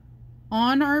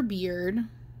on our beard,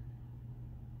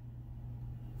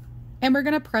 and we're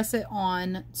going to press it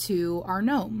on to our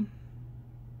gnome.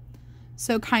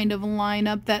 So kind of line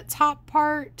up that top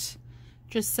part,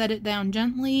 just set it down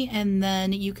gently, and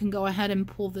then you can go ahead and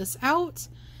pull this out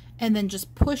and then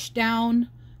just push down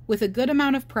with a good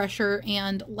amount of pressure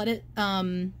and let it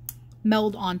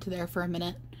meld onto there for a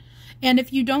minute. And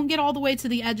if you don't get all the way to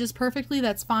the edges perfectly,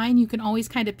 that's fine. You can always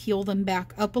kind of peel them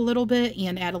back up a little bit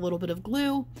and add a little bit of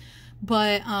glue.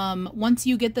 But once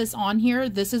you get this on here,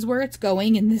 this is where it's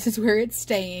going and this is where it's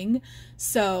staying.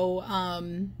 So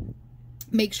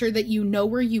make sure that you know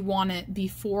where you want it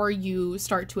before you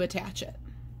start to attach it.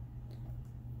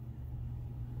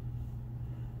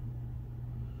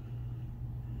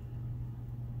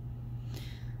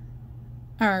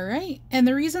 All right, and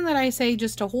the reason that I say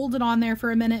just to hold it on there for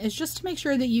a minute is just to make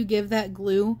sure that you give that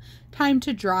glue time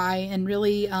to dry and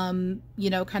really, you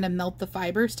know, kind of melt the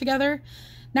fibers together.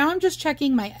 Now I'm just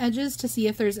checking my edges to see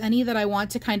if there's any that I want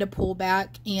to kind of pull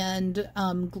back and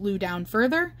glue down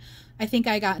further. I think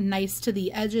I got nice to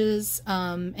the edges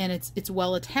and it's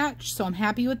well attached, so I'm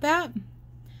happy with that.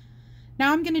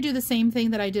 Now I'm going to do the same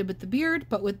thing that I did with the beard,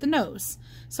 but with the nose.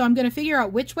 So I'm going to figure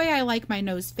out which way I like my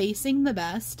nose facing the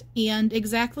best and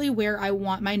exactly where I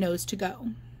want my nose to go.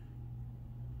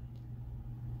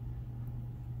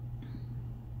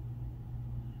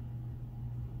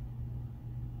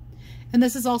 And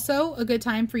this is also a good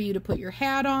time for you to put your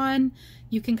hat on.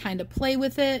 You can kind of play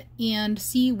with it and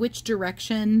see which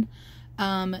direction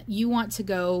you want to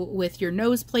go with your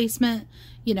nose placement.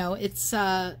 You know, it's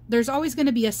there's always going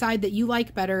to be a side that you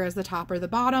like better as the top or the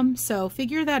bottom, so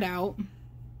figure that out.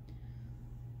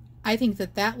 I think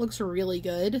that that looks really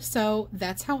good, so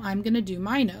that's how I'm going to do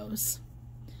my nose.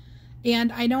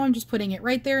 And I know I'm just putting it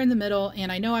right there in the middle,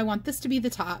 and I know I want this to be the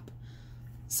top.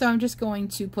 So I'm just going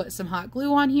to put some hot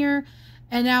glue on here.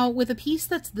 And now with a piece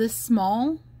that's this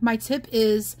small, my tip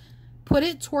is put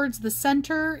it towards the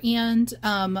center and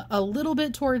a little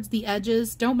bit towards the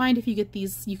edges. Don't mind if you get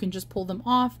these, you can just pull them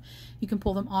off. You can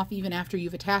pull them off even after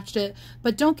you've attached it,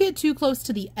 but don't get too close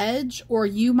to the edge or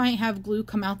you might have glue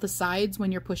come out the sides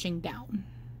when you're pushing down.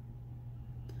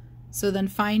 So then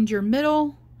find your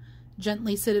middle,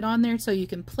 gently sit it on there so you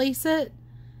can place it,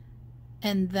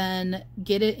 and then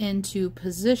get it into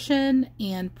position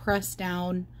and press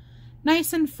down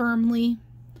nice and firmly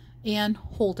and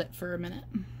hold it for a minute.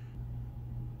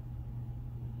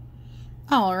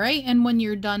 All right, and when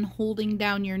you're done holding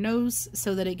down your nose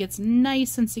so that it gets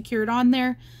nice and secured on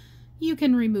there, you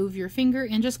can remove your finger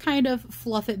and just kind of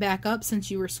fluff it back up since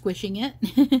you were squishing it.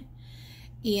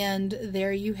 And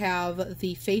there you have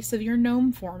the face of your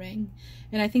gnome forming.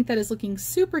 And I think that is looking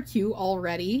super cute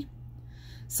already.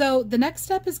 So the next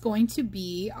step is going to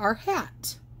be our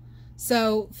hat.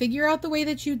 So figure out the way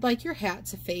that you'd like your hat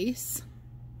to face.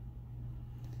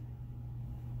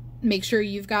 Make sure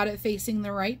you've got it facing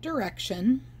the right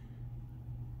direction.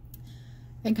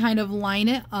 And kind of line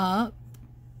it up.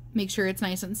 Make sure it's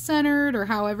nice and centered or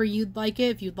however you'd like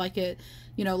it. If you'd like it,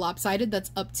 you know, lopsided,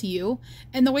 that's up to you.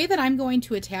 And the way that I'm going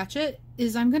to attach it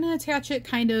is I'm going to attach it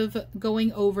kind of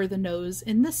going over the nose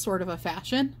in this sort of a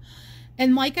fashion.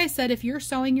 And like I said, if you're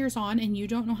sewing yours on and you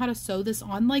don't know how to sew this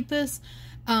on like this,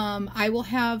 I will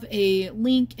have a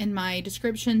link in my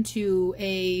description to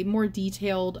a more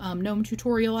detailed gnome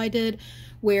tutorial I did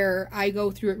where I go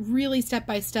through it really step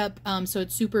by step, so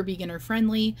it's super beginner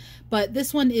friendly. But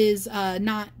this one is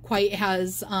not quite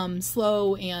as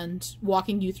slow and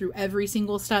walking you through every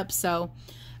single step, so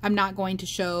I'm not going to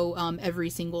show every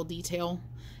single detail.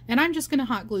 And I'm just going to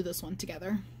hot glue this one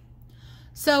together.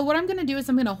 So what I'm going to do is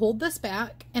I'm going to hold this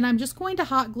back and I'm just going to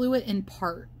hot glue it in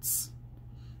parts.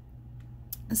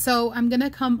 So I'm going to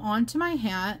come onto my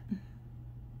hat,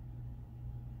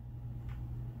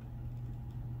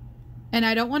 and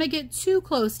I don't want to get too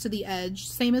close to the edge,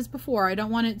 same as before. I don't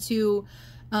want it to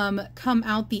come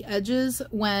out the edges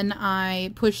when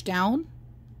I push down.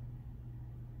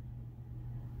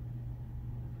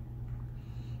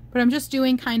 But I'm just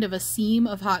doing kind of a seam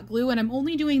of hot glue, and I'm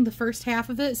only doing the first half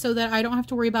of it so that I don't have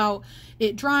to worry about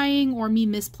it drying or me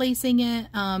misplacing it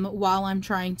while I'm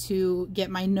trying to get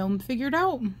my gnome figured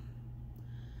out.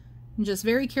 And just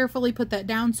very carefully put that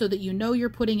down so that you know you're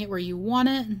putting it where you want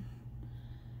it.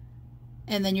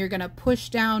 And then you're going to push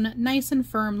down nice and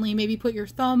firmly. Maybe put your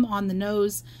thumb on the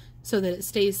nose so that it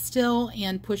stays still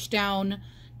and push down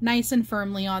nice and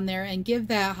firmly on there and give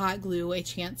that hot glue a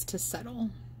chance to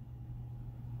settle.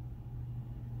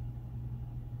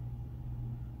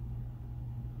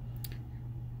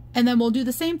 And then we'll do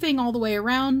the same thing all the way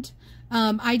around.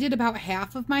 I did about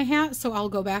half of my hat, so I'll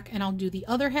go back and I'll do the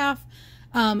other half.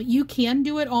 You can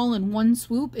do it all in one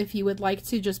swoop if you would like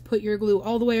to just put your glue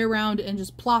all the way around and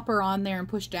just plop her on there and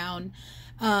push down.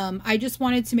 I just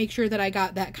wanted to make sure that I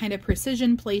got that kind of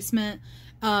precision placement,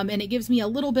 and it gives me a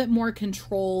little bit more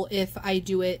control if I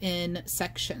do it in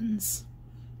sections.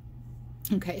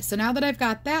 Okay, so now that I've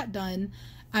got that done,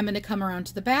 I'm going to come around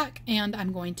to the back and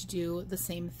I'm going to do the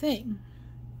same thing.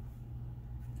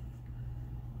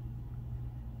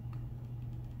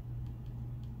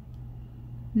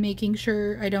 Making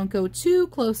sure I don't go too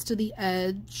close to the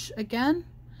edge again.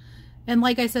 And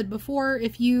like I said before,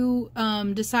 if you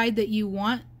decide that you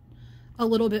want a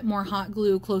little bit more hot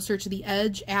glue closer to the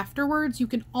edge afterwards, you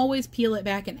can always peel it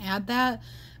back and add that.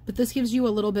 But this gives you a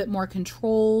little bit more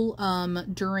control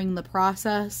during the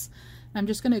process. I'm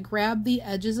just going to grab the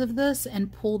edges of this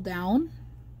and pull down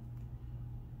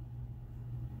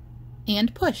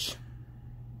and push.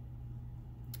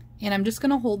 And I'm just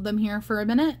going to hold them here for a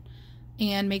minute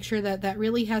and make sure that that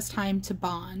really has time to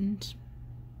bond.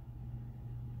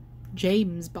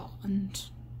 James Bond.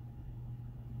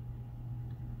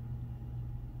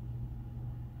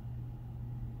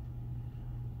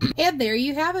 And there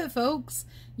you have it, folks.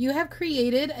 You have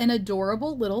created an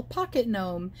adorable little pocket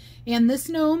gnome. And this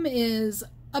gnome is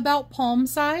about palm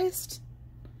sized.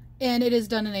 And it is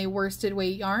done in a worsted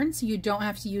weight yarn, so you don't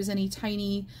have to use any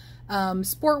tiny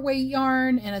sport weight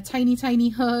yarn and a tiny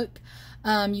hook.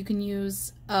 You can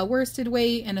use a worsted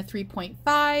weight and a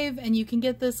 3.5, and you can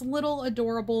get this little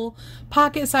adorable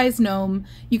pocket-sized gnome.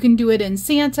 You can do it in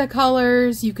Santa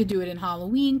colors, you could do it in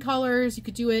Halloween colors, you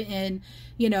could do it in,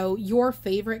 you know, your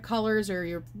favorite colors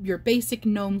or your basic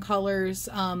gnome colors,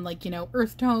 like, you know,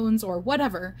 earth tones or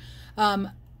whatever.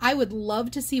 I would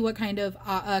love to see what kind of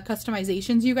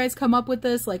customizations you guys come up with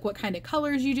this, like what kind of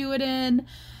colors you do it in.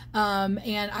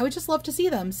 And I would just love to see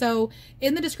them. So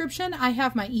in the description, I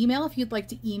have my email if you'd like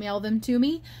to email them to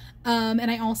me.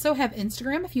 And I also have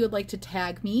Instagram if you would like to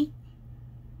tag me.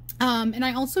 And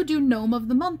I also do Gnome of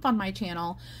the Month on my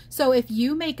channel. So if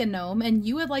you make a gnome and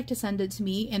you would like to send it to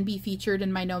me and be featured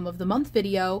in my Gnome of the Month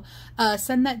video,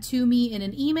 send that to me in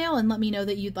an email and let me know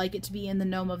that you'd like it to be in the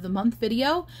Gnome of the Month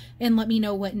video, and let me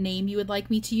know what name you would like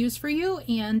me to use for you,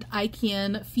 and I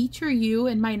can feature you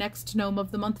in my next Gnome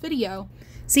of the Month video.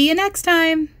 See you next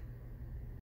time!